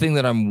the thing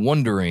that I'm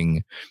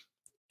wondering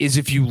is,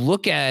 if you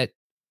look at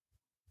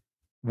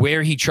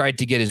where he tried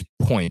to get his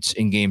points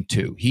in game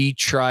two, he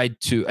tried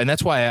to, and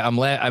that's why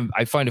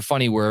I find it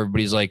funny where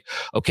everybody's like,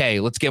 okay,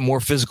 let's get more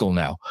physical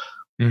now.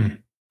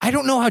 I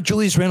don't know how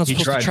Julius Randle's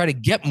supposed to try to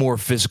get more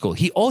physical.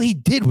 All he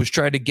did was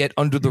try to get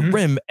under the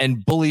rim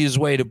and bully his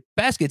way to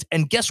baskets.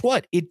 And guess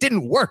what? It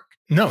didn't work.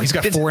 No, he's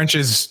got 4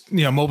 inches.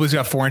 Mobley's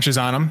got 4 inches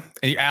on him.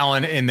 And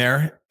Allen in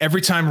there.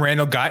 Every time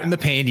Randle got in the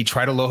paint, he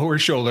tried to lower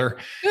his shoulder.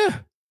 Yeah.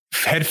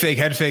 Head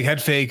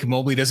fake.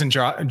 Mobley doesn't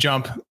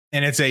jump.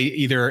 And it's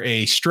either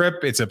a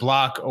strip, it's a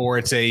block, or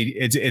it's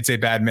a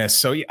bad miss.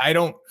 So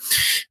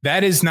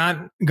that is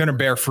not going to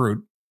bear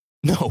fruit.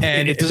 No,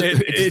 and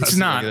it's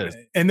not.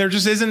 And there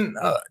just isn't,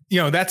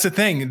 that's the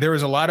thing. There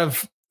was a lot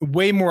of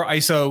way more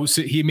ISO.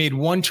 So he made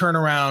one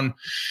turnaround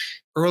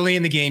early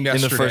in the game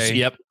yesterday. In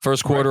the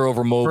first quarter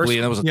over Mobley.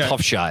 And that was a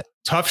tough shot.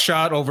 Tough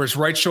shot over his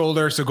right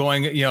shoulder. So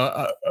going,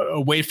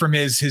 away from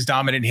his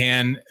dominant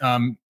hand.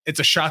 It's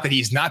a shot that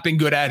he's not been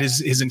good at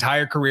his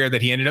entire career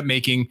that he ended up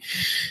making.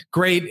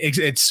 Great.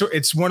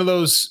 It's one of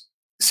those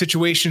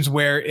situations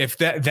where if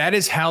that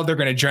is how they're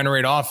going to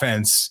generate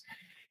offense,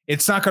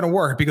 it's not going to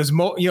work, because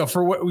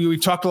for what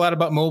we've talked a lot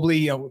about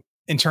Mobley,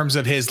 in terms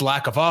of his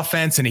lack of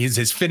offense, and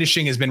his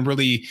finishing has been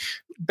really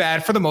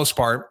bad for the most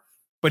part,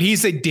 but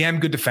he's a damn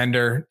good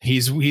defender.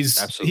 He's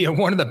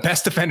one of the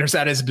best defenders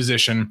at his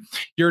position.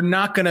 You're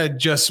not going to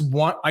just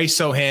want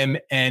ISO him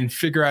and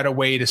figure out a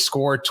way to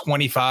score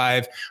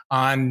 25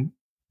 on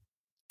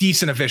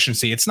decent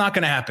efficiency. It's not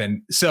going to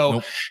happen.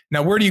 So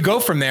Now where do you go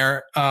from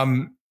there?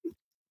 I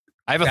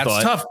have a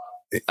thought. Tough.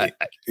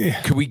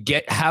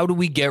 how do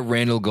we get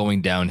Randall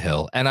going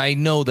downhill? And I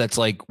know that's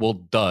like, well,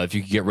 duh, if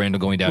you could get Randall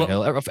going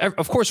downhill,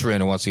 of course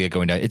Randall wants to get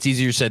going down. It's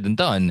easier said than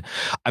done.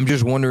 I'm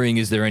just wondering,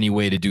 is there any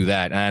way to do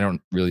that? And I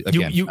don't really,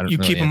 again, you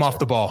keep him off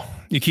the ball.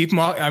 You keep him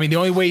off. I mean, the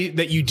only way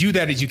that you do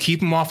that is you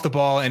keep him off the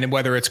ball. And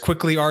whether it's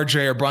quickly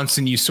RJ or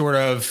Brunson, you sort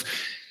of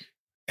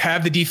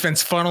have the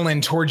defense funnel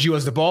in towards you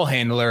as the ball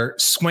handler,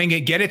 swing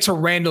it, get it to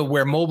Randall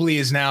where Mobley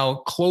is now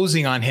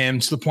closing on him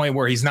to the point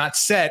where he's not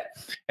set.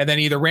 And then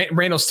either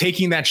Randall's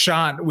taking that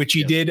shot, which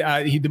he did.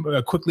 He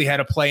quickly had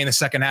a play in the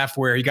second half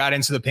where he got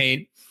into the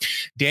paint.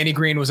 Danny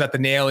Green was at the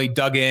nail. He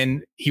dug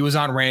in. He was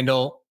on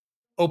Randall.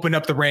 Opened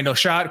up the Randall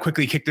shot,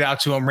 quickly kicked it out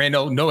to him.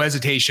 Randall, no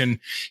hesitation.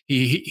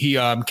 He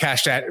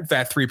cashed that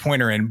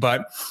 3-pointer in.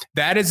 But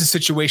that is a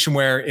situation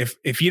where if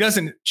he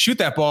doesn't shoot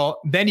that ball,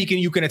 then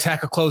you can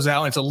attack a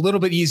closeout. And it's a little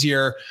bit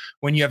easier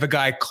when you have a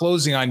guy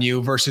closing on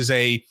you versus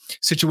a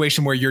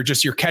situation where you're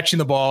catching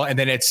the ball and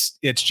then it's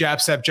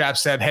jab step,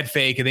 head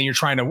fake, and then you're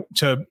trying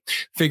to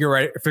figure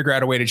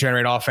out a way to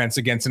generate offense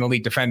against an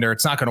elite defender.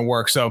 It's not going to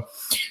work. So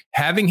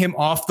having him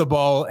off the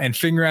ball and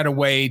figuring out a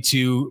way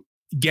to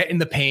get in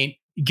the paint,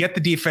 get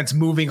the defense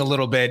moving a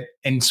little bit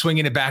and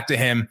swinging it back to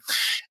him.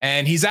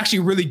 And he's actually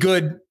really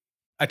good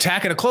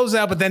attacking a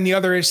closeout. But then the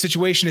other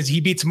situation is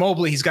he beats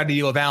Mobley. He's got to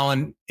deal with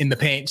Allen in the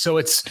paint. So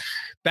that's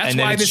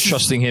why this is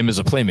trusting him as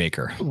a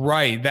playmaker.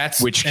 Right.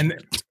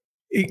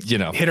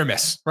 Hit or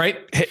miss, right?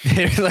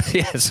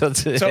 So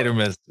it's hit or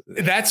miss.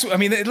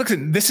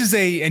 This is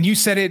and you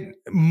said it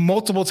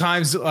multiple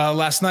times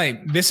last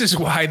night. This is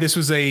why this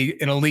was an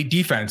elite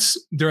defense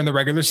during the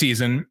regular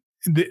season.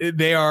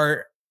 They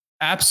are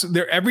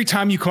every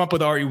time you come up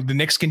with the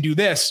Knicks can do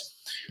this.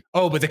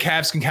 Oh, but the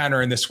Cavs can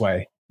counter in this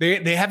way.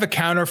 They have a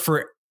counter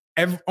for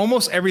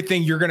almost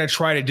everything you're going to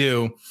try to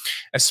do,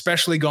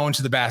 especially going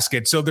to the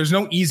basket. So there's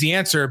no easy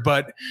answer,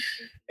 but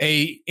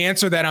a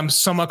answer that I'm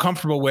somewhat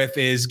comfortable with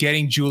is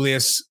getting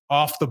Julius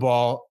off the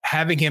ball,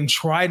 having him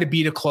try to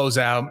beat a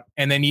closeout,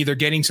 and then either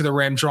getting to the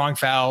rim, drawing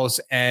fouls,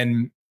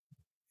 and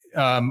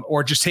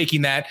or just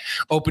taking that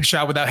open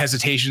shot without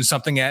hesitation,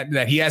 something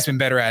that he has been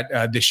better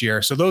at this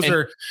year. So those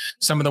are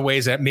some of the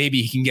ways that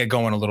maybe he can get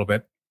going a little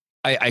bit.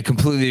 I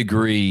completely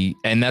agree.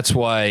 And that's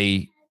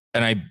why,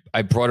 and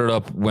I brought it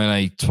up when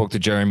I spoke to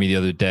Jeremy the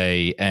other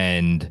day,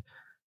 and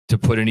to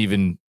put an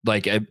even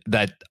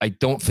that I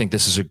don't think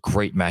this is a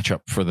great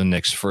matchup for the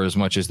Knicks for as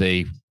much as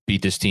they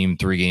beat this team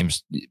 3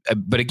 games.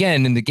 But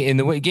again, in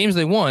the games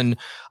they won,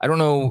 I don't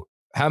know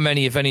how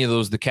many, if any of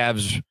those, the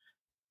Cavs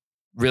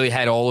really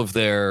had all of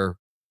their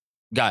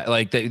guys.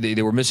 Like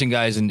they were missing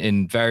guys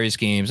in various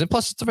games, and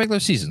plus it's a regular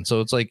season,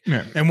 so it's like,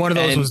 and one of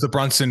those was the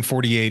Brunson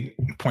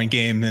 48-point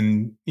game,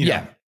 and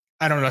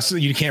I don't know, so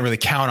you can't really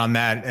count on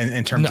that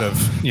in terms of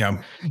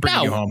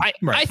bringing you home.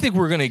 I think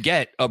we're gonna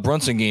get a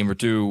Brunson game or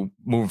two.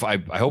 I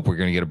hope we're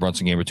gonna get a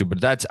Brunson game or two,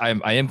 but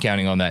I am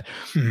counting on that.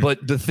 Mm-hmm.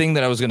 But the thing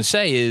that I was gonna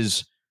say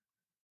is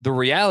the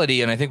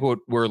reality, and I think what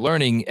we're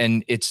learning,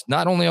 and it's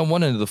not only on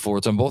one end of the floor,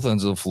 it's on both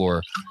ends of the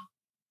floor.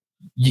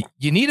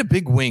 You need a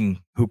big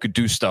wing who could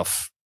do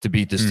stuff to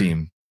beat this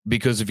team,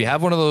 because if you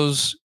have one of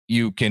those,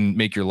 you can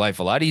make your life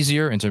a lot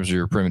easier in terms of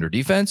your perimeter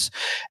defense.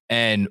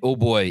 And oh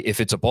boy, if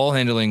it's a ball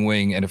handling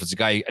wing, and if it's a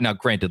guy, now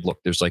granted, look,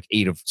 there's like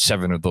 8 of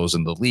 7 of those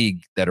in the league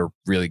that are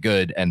really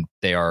good, and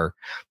they are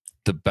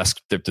the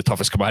best, the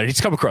toughest commodities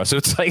come across. So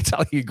it's like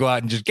telling you go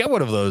out and just get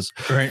one of those.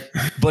 Right.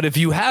 But if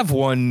you have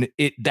one,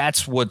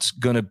 that's what's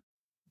going to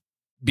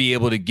be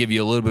able to give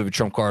you a little bit of a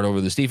trump card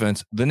over this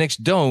defense. The Knicks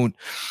don't.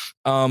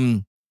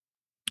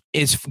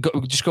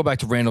 Just go back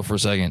to Randall for a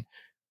second.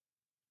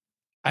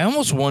 I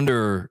almost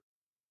wonder,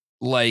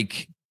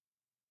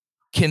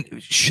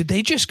 should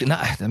they just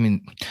not? I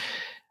mean,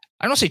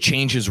 I don't say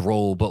change his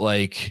role, but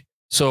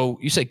so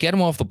you say get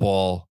him off the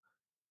ball.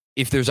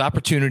 If there's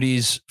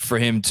opportunities for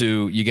him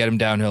you get him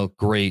downhill,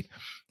 great.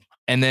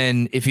 And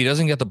then if he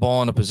doesn't get the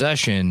ball in a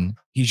possession,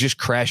 he's just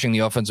crashing the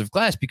offensive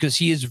glass, because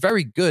he is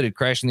very good at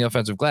crashing the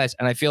offensive glass.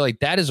 And I feel like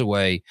that is a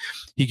way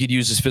he could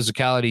use his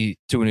physicality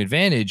to an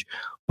advantage.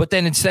 But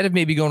then instead of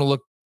maybe going to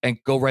look and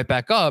go right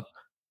back up,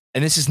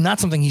 and this is not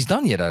something he's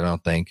done yet, I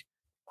don't think,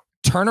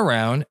 turn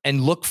around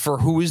and look for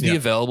who is the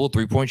available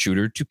 3-point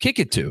shooter to kick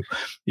it to.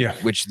 Yeah.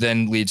 Which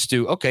then leads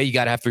to, okay, you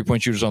got to have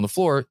 3-point shooters on the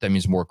floor. That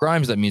means more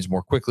Grimes. That means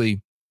more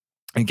quickly.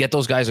 And get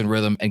those guys in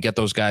rhythm and get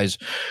those guys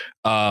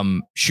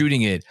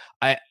shooting it.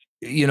 I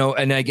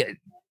get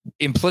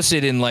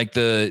implicit in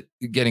the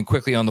getting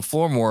quickly on the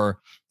floor more.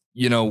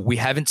 We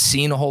haven't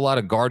seen a whole lot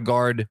of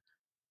guard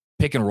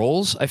pick and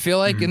rolls, I feel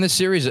like, in this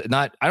series.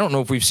 I don't know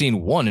if we've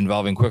seen one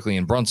involving Quickly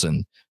and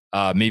Brunson.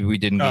 Maybe we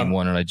did in game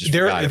 1 and I just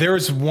forgot. There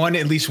was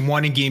at least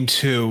one in game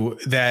 2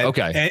 that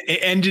it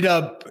ended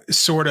up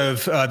sort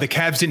of the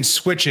Cavs didn't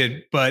switch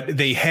it, but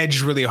they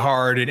hedged really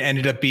hard. It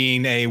ended up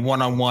being a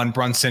one-on-one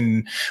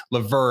Brunson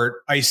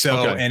Levert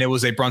ISO, and it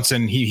was a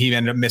Brunson. He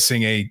ended up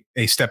missing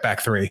a step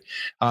back 3,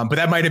 but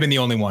that might have been the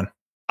only one.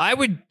 I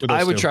would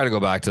try to go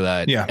back to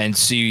that and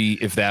see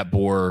if that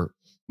bore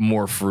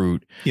more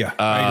fruit. Yeah,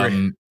 I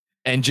agree.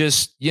 And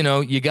just,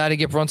 you got to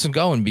get Brunson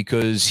going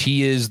because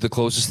he is the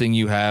closest thing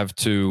you have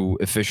to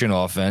efficient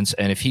offense.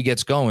 And if he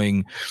gets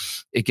going,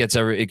 it gets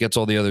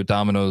all the other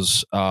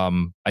dominoes.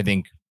 I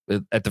think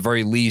at the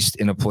very least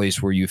in a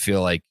place where you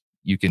feel like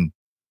you can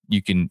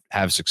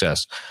have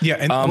success. Yeah.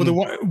 And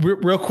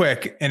real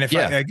quick. And if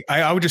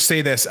I would just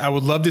say this, I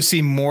would love to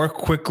see more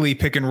quickly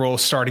pick and roll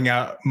starting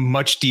out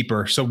much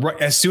deeper. So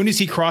as soon as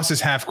he crosses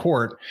half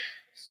court,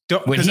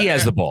 when he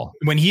has the ball.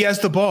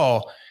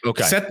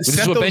 Okay. This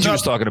is what Benji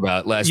was talking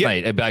about last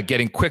night about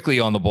getting quickly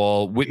on the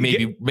ball with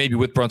maybe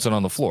with Brunson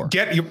on the floor.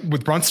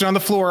 With Brunson on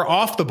the floor,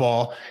 off the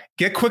ball,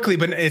 get quickly,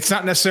 but it's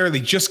not necessarily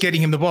just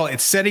getting him the ball.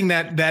 It's setting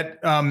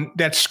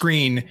that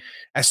screen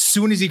as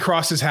soon as he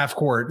crosses half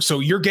court. So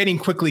you're getting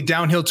quickly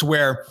downhill to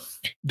where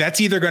that's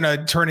either going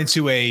to turn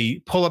into a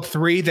pull-up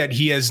three that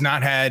he has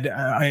not had.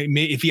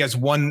 If he has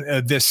won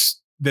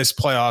this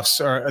playoffs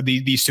or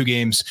these two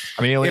games.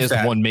 I mean, he only has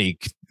one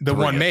make.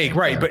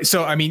 Right. But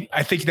so, I mean,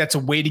 I think that's a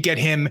way to get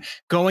him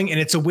going, and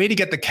it's a way to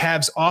get the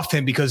Cavs off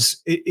him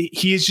because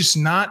he is just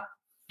not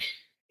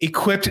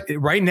equipped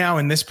right now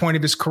in this point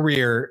of his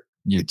career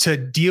to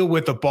deal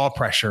with the ball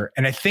pressure.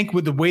 And I think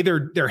with the way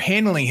they're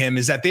handling him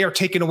is that they are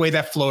taking away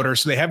that floater.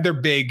 So they have their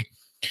big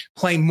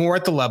playing more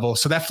at the level.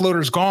 So that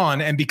floater's gone.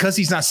 And because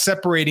he's not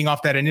separating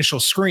off that initial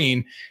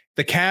screen,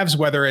 the Cavs,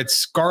 whether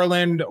it's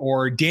Garland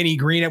or Danny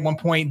Green at one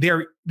point,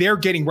 they're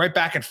getting right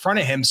back in front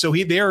of him. So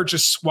they're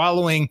just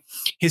swallowing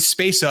his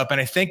space up. And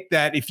I think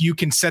that if you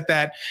can set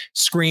that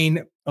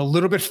screen a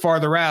little bit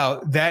farther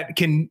out, that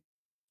can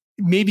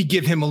maybe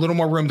give him a little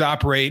more room to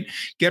operate,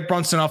 get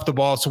Brunson off the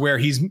ball to where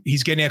he's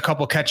getting a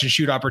couple catch and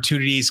shoot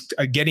opportunities,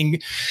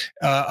 getting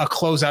a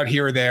closeout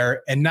here or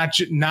there, and not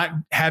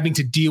having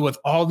to deal with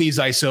all these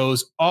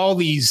ISOs, all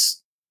these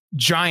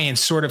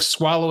giants sort of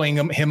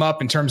swallowing him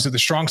up in terms of the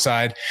strong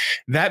side.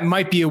 That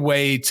might be a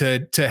way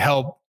to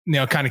help,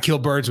 kind of kill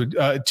birds with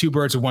two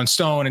birds with one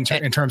stone in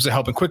terms of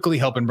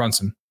helping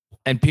Brunson.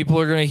 And people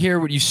are going to hear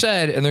what you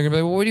said, and they're going to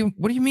be like, well,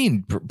 what do you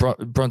mean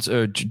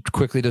Brunson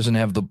quickly doesn't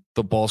have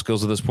the ball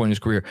skills at this point in his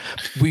career?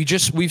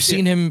 We've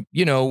seen him,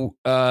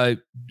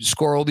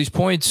 score all these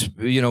points,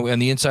 on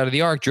the inside of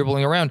the arc,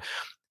 dribbling around.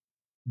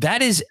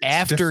 That is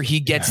after he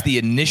gets the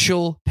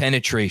initial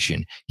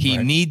penetration. He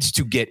needs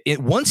to get it.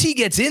 Once he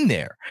gets in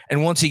there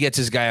and once he gets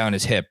his guy on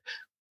his hip,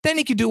 then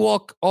he can do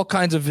all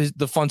kinds of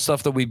the fun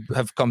stuff that we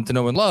have come to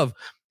know and love.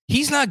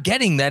 He's not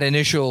getting that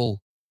initial.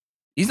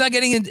 He's not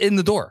getting in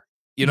the door.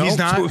 He's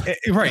not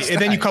right.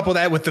 And then you couple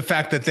that with the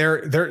fact that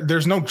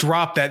there's no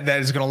drop that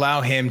is going to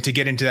allow him to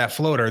get into that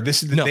floater.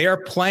 They are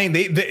playing.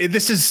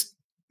 This is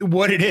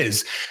what it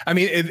is. I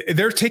mean,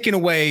 they're taking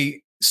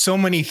away so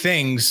many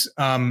things.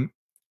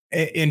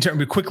 In terms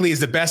of quickly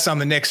is the best on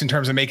the Knicks in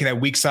terms of making that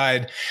weak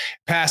side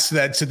pass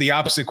to the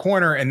opposite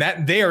corner, and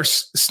that they are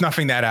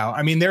snuffing that out.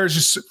 I mean,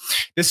 this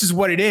is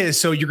what it is.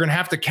 So you're going to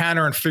have to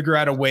counter and figure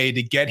out a way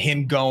to get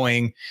him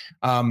going.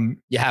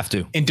 You have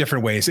to in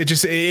different ways. It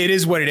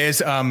is what it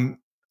is.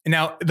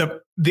 Now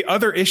the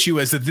other issue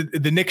is that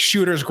the Knicks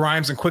shooters,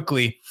 Grimes and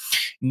Quickly,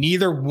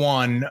 neither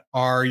one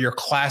are your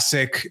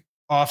classic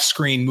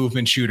off-screen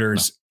movement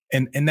shooters.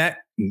 No. And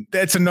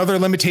that's another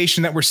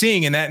limitation that we're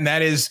seeing. And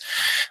that is,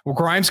 well,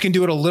 Grimes can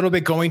do it a little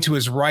bit going to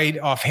his right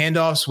off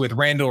handoffs with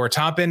Randall or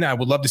Toppin. I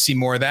would love to see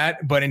more of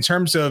that. But in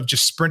terms of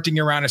just sprinting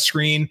around a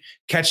screen,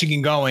 catching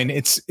and going,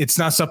 it's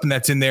not something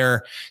that's in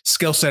their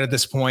skill set at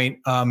this point.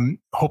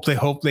 Hope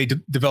they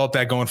develop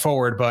that going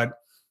forward. But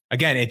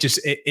again,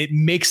 it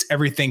makes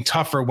everything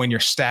tougher when you're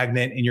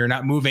stagnant and you're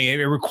not moving.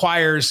 It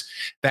requires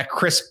that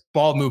crisp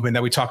ball movement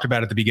that we talked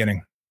about at the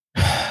beginning.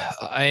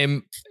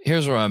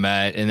 Here's where I'm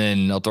at, and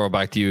then I'll throw it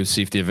back to you,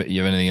 see if you have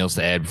anything else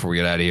to add before we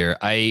get out of here.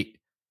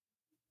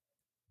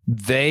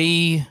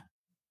 They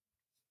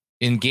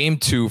in game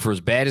 2, for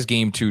as bad as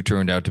game 2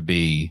 turned out to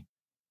be,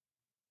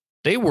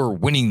 they were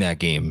winning that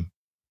game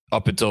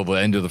up until the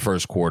end of the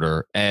first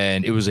quarter,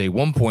 and it was a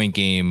 1-point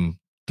game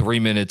 3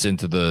 minutes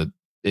into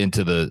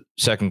the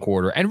second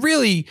quarter. And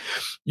really,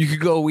 you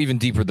could go even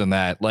deeper than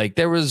that. Like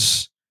there were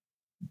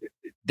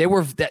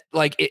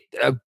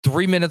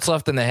 3 minutes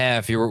left in the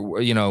half. It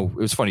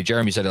was funny.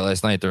 Jeremy said it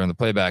last night during the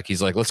playback.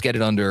 He's like, let's get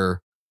it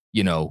under,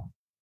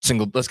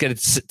 let's get it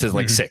to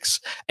like 6.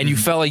 And you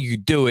felt like you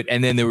could do it.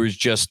 And then there was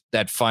just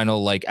that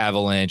final like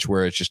avalanche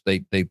where it's just,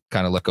 they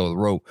kind of let go of the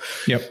rope.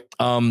 Yep.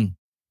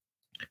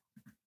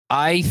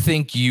 I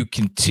think you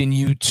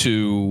continue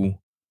to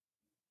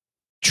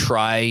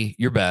try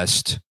your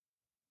best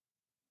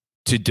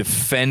to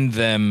defend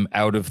them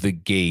out of the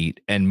gate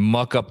and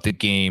muck up the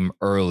game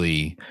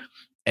early.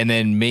 And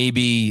then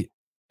maybe,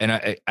 and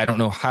I don't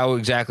know how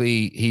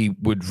exactly he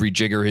would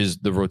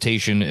rejigger the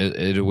rotation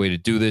in a way to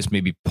do this.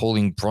 Maybe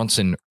pulling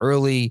Brunson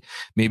early,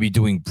 maybe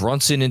doing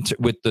Brunson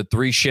with the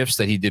 3 shifts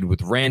that he did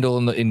with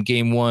Randall in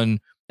game 1.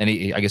 And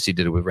I guess he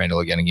did it with Randall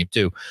again in game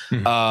 2.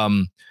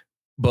 Mm-hmm.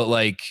 But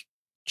like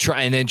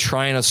trying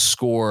to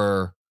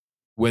score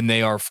when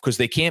they are, because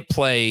they can't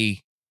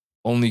play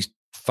only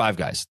 5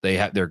 guys. They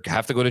have to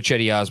go to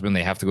Chetty Osman.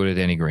 They have to go to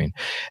Danny Green.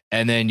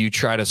 And then you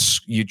try to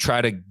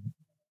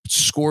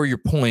score your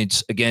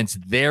points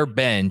against their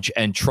bench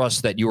and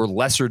trust that your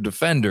lesser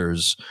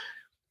defenders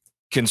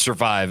can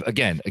survive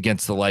again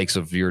against the likes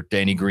of your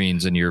Danny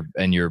Greens and your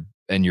Chetty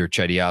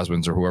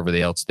Osmonds or whoever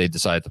else they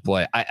decide to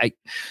play.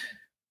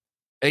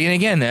 And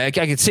again, I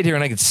could sit here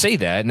and I could say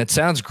that, and it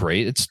sounds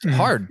great. It's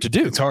hard to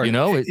do. It's hard,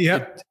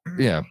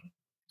 yeah.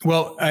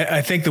 Well,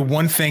 I think the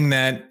one thing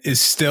that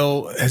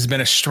has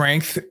been a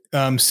strength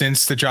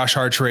since the Josh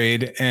Hart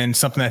trade, and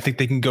something I think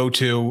they can go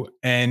to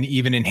and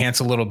even enhance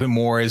a little bit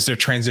more, is their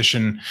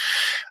transition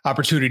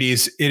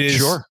opportunities. It is,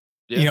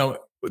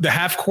 the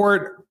half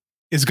court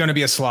is going to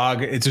be a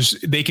slog. It's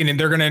just, they're going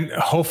to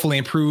hopefully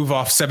improve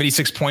off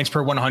 76 points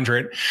per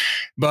 100,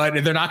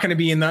 but they're not going to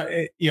be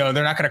they're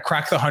not going to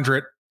crack the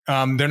 100.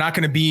 They're not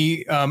going to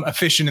be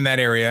efficient in that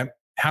area.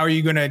 How are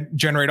you going to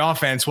generate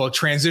offense? Well,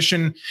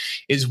 transition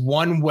is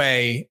one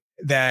way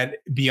that,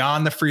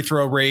 beyond the free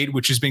throw rate,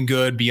 which has been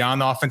good, beyond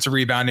the offensive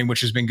rebounding,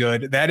 which has been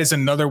good, that is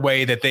another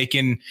way that they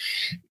can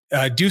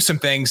do some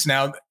things.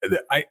 Now,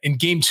 in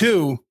game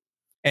 2,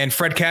 and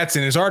Fred Katz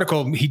in his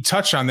article, he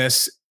touched on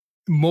this.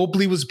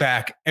 Mobley was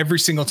back every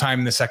single time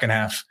in the second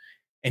half.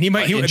 And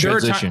in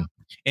transition.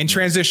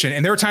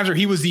 And there were times where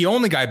he was the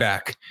only guy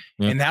back,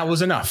 and that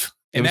was enough.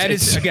 And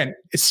again,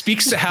 it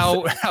speaks to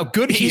how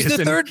good he is.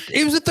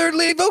 He was the third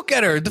leading vote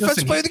getter.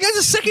 Defensive player. The guy's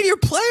a second-year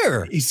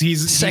player.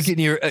 He's second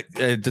year,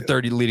 the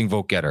third leading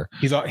vote getter.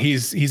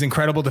 He's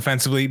incredible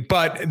defensively,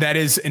 but that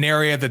is an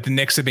area that the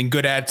Knicks have been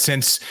good at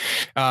since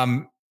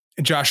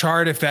Josh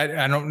Hart.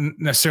 I don't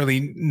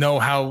necessarily know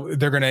how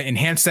they're going to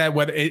enhance that.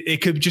 Whether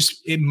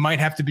it might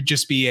have to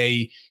be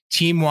a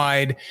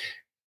team-wide.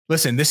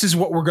 Listen, this is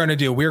what we're going to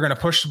do. We're going to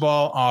push the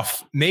ball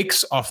off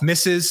makes, off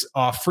misses,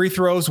 off free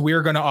throws.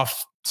 We're going to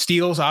off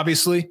steals.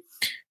 Obviously,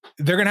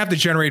 they're going to have to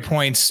generate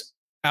points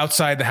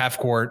outside the half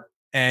court,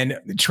 and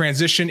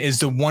transition is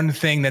the one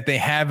thing that they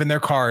have in their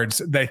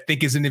cards that I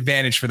think is an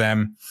advantage for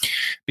them,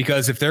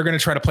 because if they're going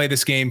to try to play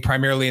this game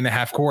primarily in the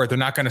half court, they're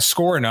not going to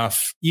score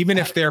enough, even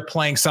if they're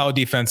playing solid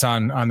defense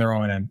on their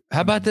own end.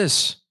 How about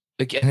this?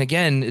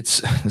 Again,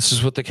 this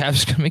is what the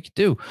Cavs can make you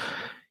do.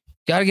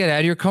 Got to get out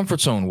of your comfort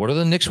zone. What do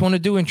the Knicks want to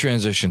do in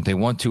transition? They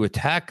want to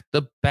attack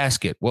the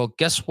basket. Well,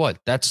 guess what?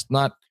 That's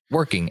not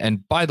working.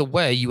 And by the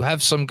way, you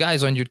have some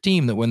guys on your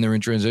team that when they're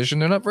in transition,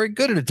 they're not very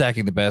good at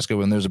attacking the basket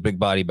when there's a big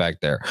body back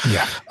there.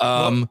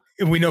 Yeah.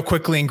 We know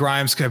Quickly and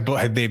Grimes,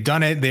 they've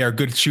done it. They are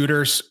good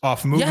shooters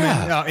off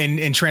movement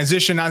in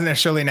transition, not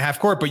necessarily in a half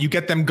court, but you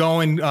get them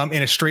going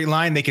in a straight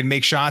line. They can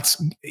make shots.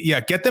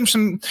 Yeah. Get them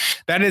some.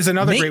 That is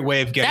another great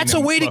way of getting. That's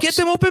a way to get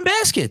them open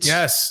baskets.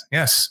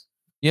 Yes.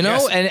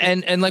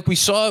 And like we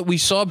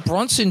saw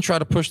Brunson try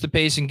to push the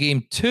pace in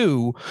game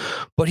 2,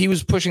 but he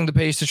was pushing the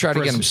pace to try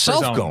to get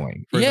himself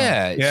going.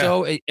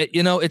 So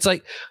it's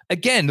like,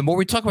 again, the more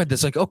we talk about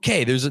this, like,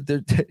 okay,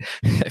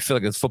 I feel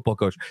like it's football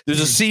coach. There's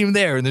a seam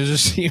there and there's a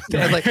seam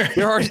there. Like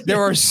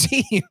there are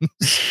seams.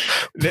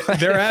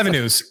 There are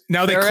avenues.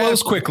 Now they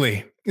close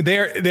quickly.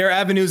 There are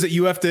avenues that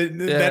you have to.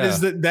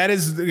 That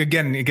is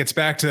again. It gets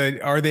back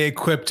to, are they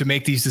equipped to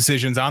make these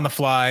decisions on the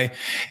fly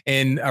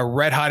in a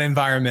red hot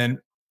environment?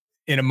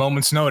 In a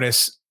moment's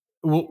notice,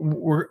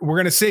 we're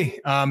going to see.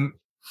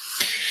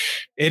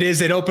 It is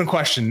an open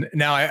question.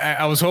 Now,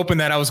 I was hoping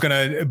that I was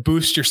going to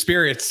boost your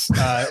spirits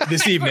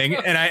this evening,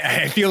 and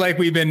I feel like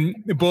we've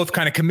been both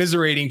kind of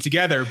commiserating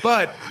together.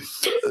 But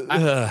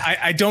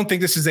I don't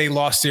think this is a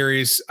lost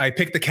series. I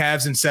picked the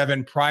Cavs in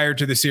 7 prior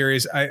to the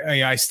series.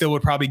 I still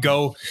would probably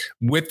go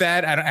with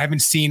that. I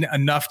haven't seen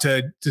enough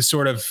to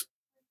sort of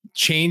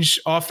change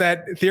off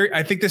that theory.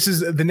 I think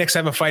the Knicks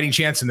have a fighting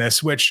chance in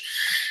this, which.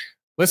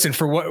 Listen,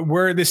 for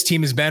where this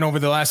team has been over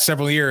the last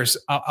several years,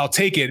 I'll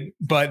take it,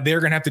 but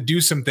they're going to have to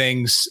do some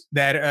things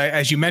that,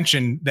 as you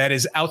mentioned, that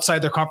is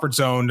outside their comfort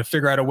zone to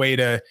figure out a way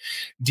to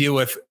deal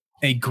with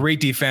a great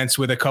defense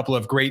with a couple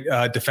of great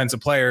defensive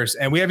players.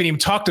 And we haven't even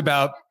talked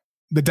about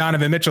the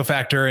Donovan Mitchell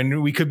factor,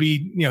 and we could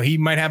be, he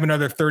might have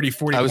another 30,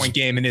 40 point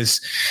game in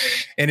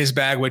his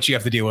bag, which you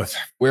have to deal with.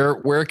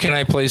 Where can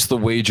I place the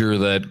wager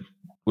that,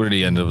 what did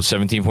he end up with,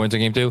 17 points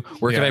in game 2?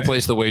 Where can I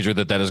place the wager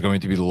that is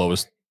going to be the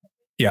lowest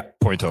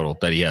point total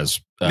that he has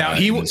now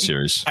in this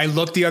series? I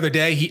looked the other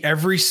day.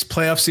 Every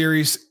playoff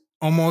series,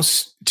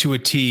 almost to a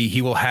T,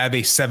 he will have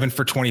a 7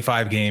 for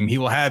 25 game. He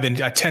will have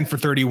a 10 for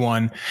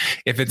 31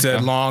 if it's a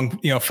long,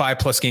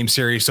 5+ game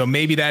series. So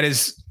maybe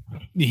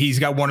he's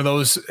got one of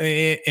those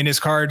in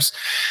his cards.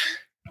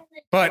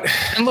 But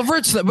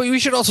we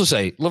should also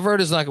say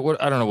LeVert is not.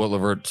 I don't know what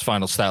LeVert's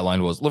final stat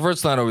line was.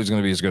 LeVert's not always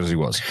going to be as good as he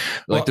was.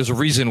 There's a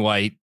reason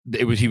why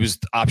he was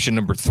option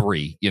number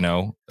 3.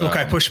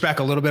 Okay, push back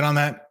a little bit on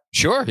that.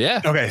 Sure.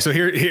 Yeah. Okay. So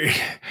here.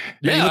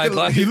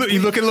 Yeah.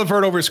 You look at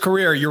LeVert over his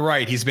career. You're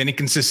right. He's been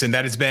inconsistent.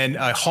 That has been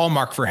a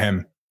hallmark for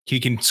him. He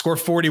can score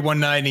 40 one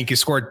night, and he can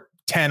score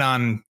 10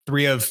 on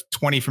 3 of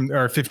 20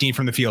 or 15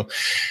 from the field.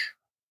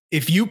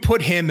 If you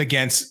put him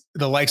against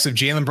the likes of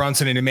Jalen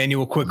Brunson and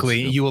Emmanuel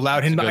Quickly, you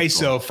allowed him to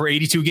ISO for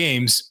 82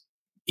 games.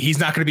 He's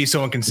not going to be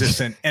so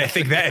inconsistent. And I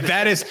think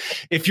that is,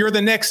 if you're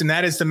the Knicks and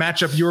that is the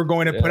matchup you're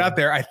going to put out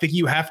there, I think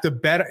you have to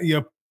bet,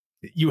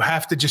 you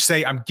have to just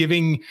say, I'm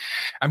going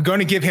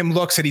to give him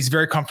looks that he's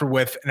very comfortable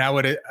with. And I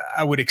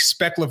would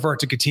expect LeVert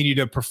to continue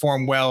to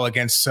perform well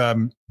against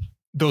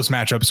those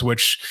matchups,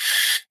 which,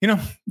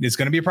 is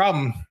going to be a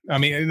problem. I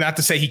mean, not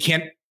to say he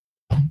can't,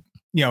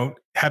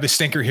 have a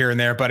stinker here and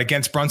there, but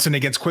against Brunson,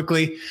 against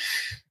Quickly,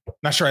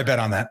 not sure I bet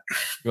on that.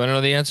 You want to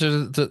know the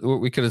answer to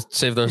what we could have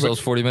saved ourselves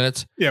 40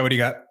 minutes? Yeah. What do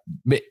you got?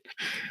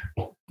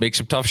 Make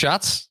some tough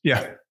shots.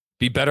 Yeah.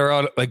 Be better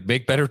on,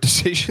 make better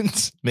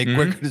decisions, make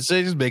quicker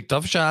decisions, make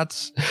tough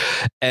shots.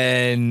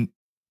 And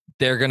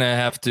they're going to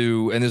have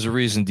to, and there's a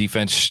reason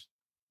defense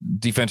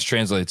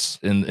translates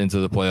into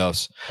the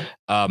playoffs.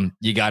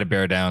 You got to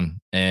bear down,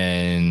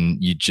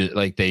 and you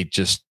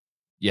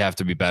you have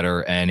to be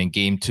better. And in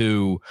game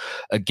 2,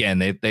 again,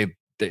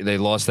 they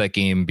lost that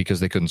game because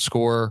they couldn't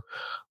score,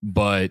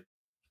 but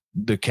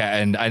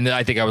and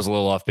I think I was a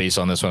little off base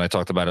on this when I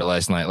talked about it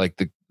last night. Like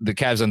the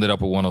Cavs ended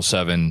up at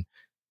 107.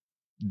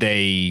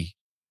 They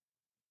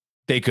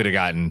could have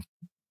gotten,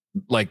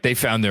 like, they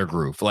found their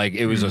groove. Like,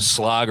 it was a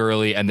slog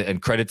early,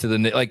 and credit to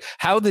like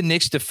how the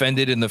Knicks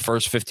defended in the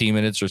first 15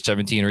 minutes or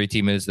 17 or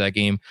 18 minutes of that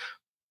game.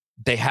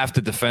 They have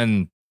to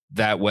defend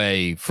that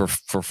way for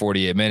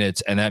 48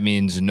 minutes. And that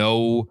means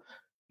no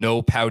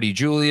pouty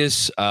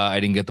Julius. I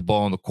didn't get the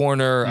ball in the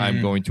corner.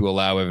 I'm going to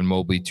allow Evan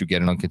Mobley to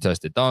get an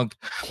uncontested dunk.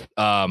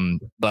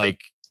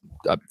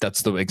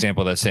 That's the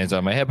example that stands out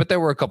in my head, but there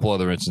were a couple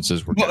other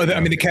instances where,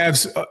 the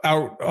Cavs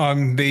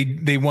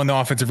they won the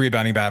offensive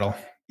rebounding battle.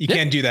 You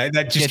can't do that.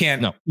 That just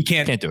can't. No, you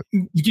can't do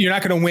it. You're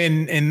not going to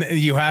win, and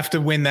you have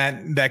to win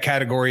that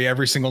category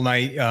every single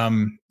night.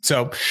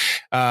 So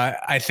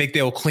I think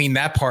they'll clean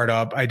that part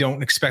up. I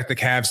don't expect the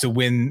Cavs to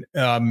win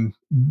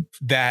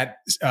that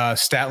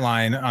stat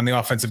line on the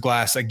offensive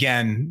glass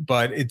again,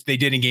 but they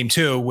did in game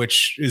 2,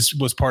 which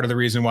was part of the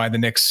reason why the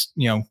Knicks,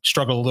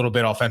 struggled a little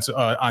bit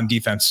on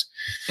defense.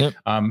 Yep.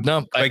 I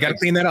got to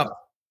clean that up.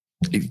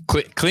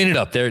 Clean it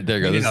up. There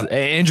you go.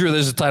 Andrew,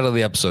 there's the title of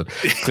the episode.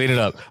 Clean it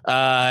up.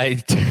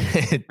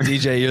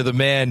 DJ, you're the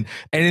man.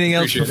 Anything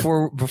else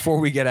before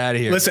we get out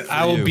of here? Listen,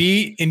 I'll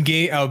be in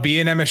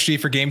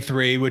MSG for game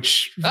 3,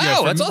 which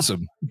that's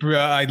awesome.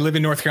 I live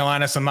in North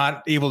Carolina, so I'm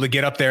not able to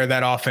get up there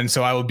that often.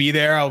 So I will be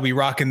there. I'll be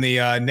rocking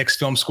the Knicks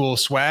Film School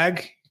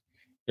swag.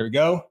 Here we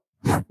go.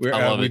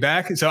 We'll be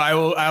back. So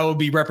I will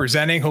be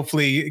representing.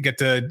 Hopefully get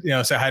to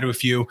say hi to a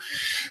few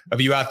of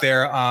you out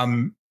there.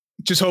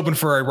 Just hoping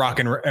for a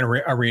rockin'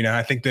 arena.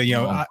 I think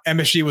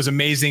MSG was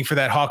amazing for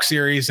that Hawk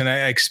series, and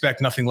I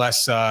expect nothing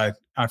less on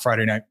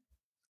Friday night.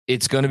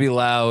 It's going to be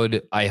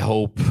loud. I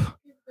hope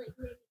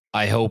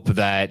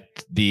that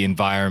the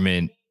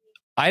environment.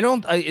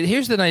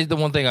 Here's the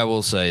one thing I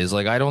will say is,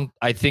 like,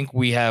 I think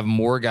we have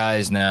more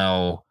guys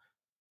now,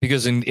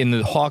 because in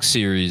the Hawk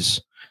series,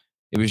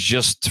 it was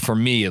just, for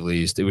me at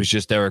least, it was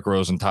just Derrick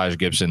Rose and Taj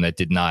Gibson that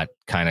did not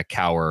kind of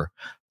cower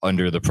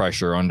under the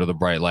pressure, under the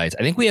bright lights.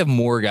 I think we have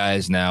more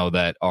guys now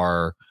that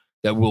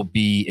will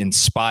be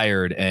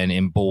inspired and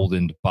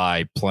emboldened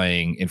by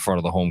playing in front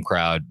of the home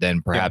crowd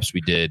than perhaps we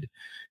did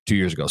 2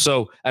 years ago.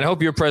 So, and I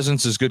hope your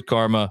presence is good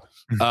karma.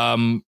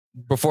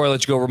 Before I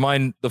let you go,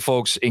 remind the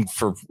folks, if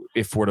for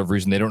whatever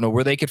reason they don't know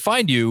where they could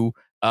find you,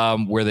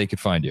 where they could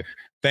find you.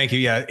 Thank you.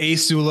 Yeah.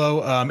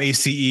 Zullo,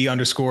 ACE_ZULLO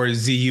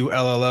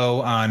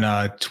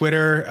on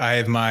Twitter. I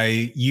have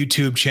my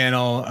YouTube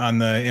channel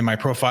in my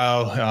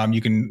profile.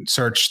 You can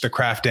search the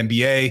Craft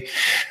NBA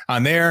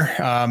on there.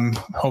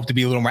 Hope to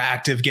be a little more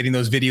active getting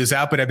those videos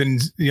out, but I've been,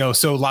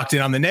 so locked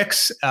in on the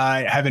Knicks.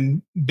 I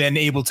haven't been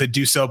able to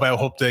do so, but I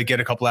hope to get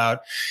a couple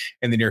out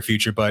in the near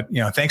future. But,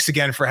 thanks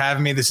again for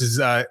having me. This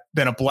has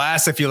been a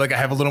blast. I feel like I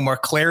have a little more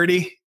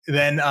clarity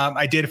than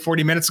I did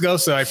 40 minutes ago.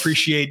 So I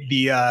appreciate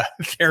the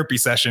therapy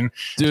session.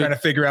 Dude, trying to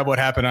figure out what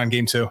happened on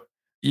game 2.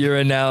 Your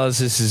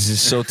analysis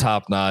is so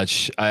top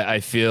notch. I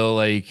feel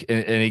like,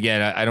 and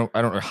again, I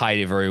don't hide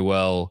it very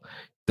well.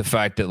 The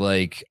fact that,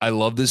 like, I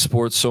love this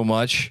sport so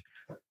much,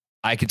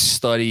 I could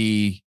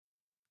study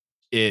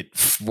it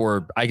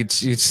I could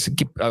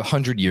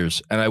 100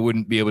 years, and I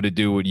wouldn't be able to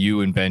do what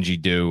you and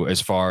Benji do, as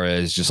far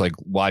as just like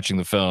watching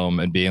the film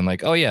and being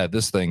like, oh yeah,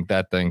 this thing,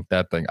 that thing.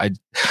 I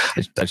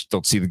just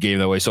don't see the game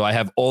that way. So I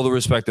have all the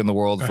respect in the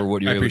world for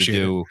what you're able to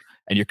do.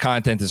 And your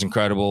content is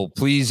incredible.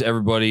 Please,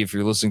 everybody, if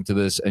you're listening to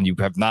this and you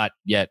have not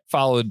yet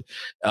followed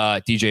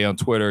DJ on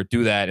Twitter,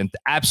 do that, and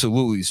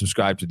absolutely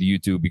subscribe to the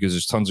YouTube, because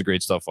there's tons of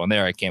great stuff on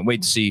there. I can't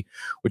wait to see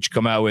what you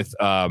come out with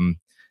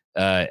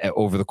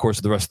over the course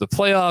of the rest of the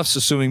playoffs,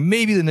 assuming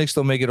maybe the Knicks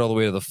don't make it all the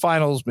way to the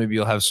finals. Maybe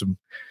you'll have some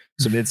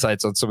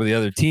insights on some of the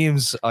other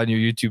teams on your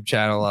YouTube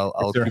channel.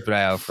 I'll keep an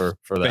eye out for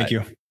that. Thank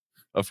you.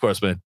 Of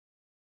course, man.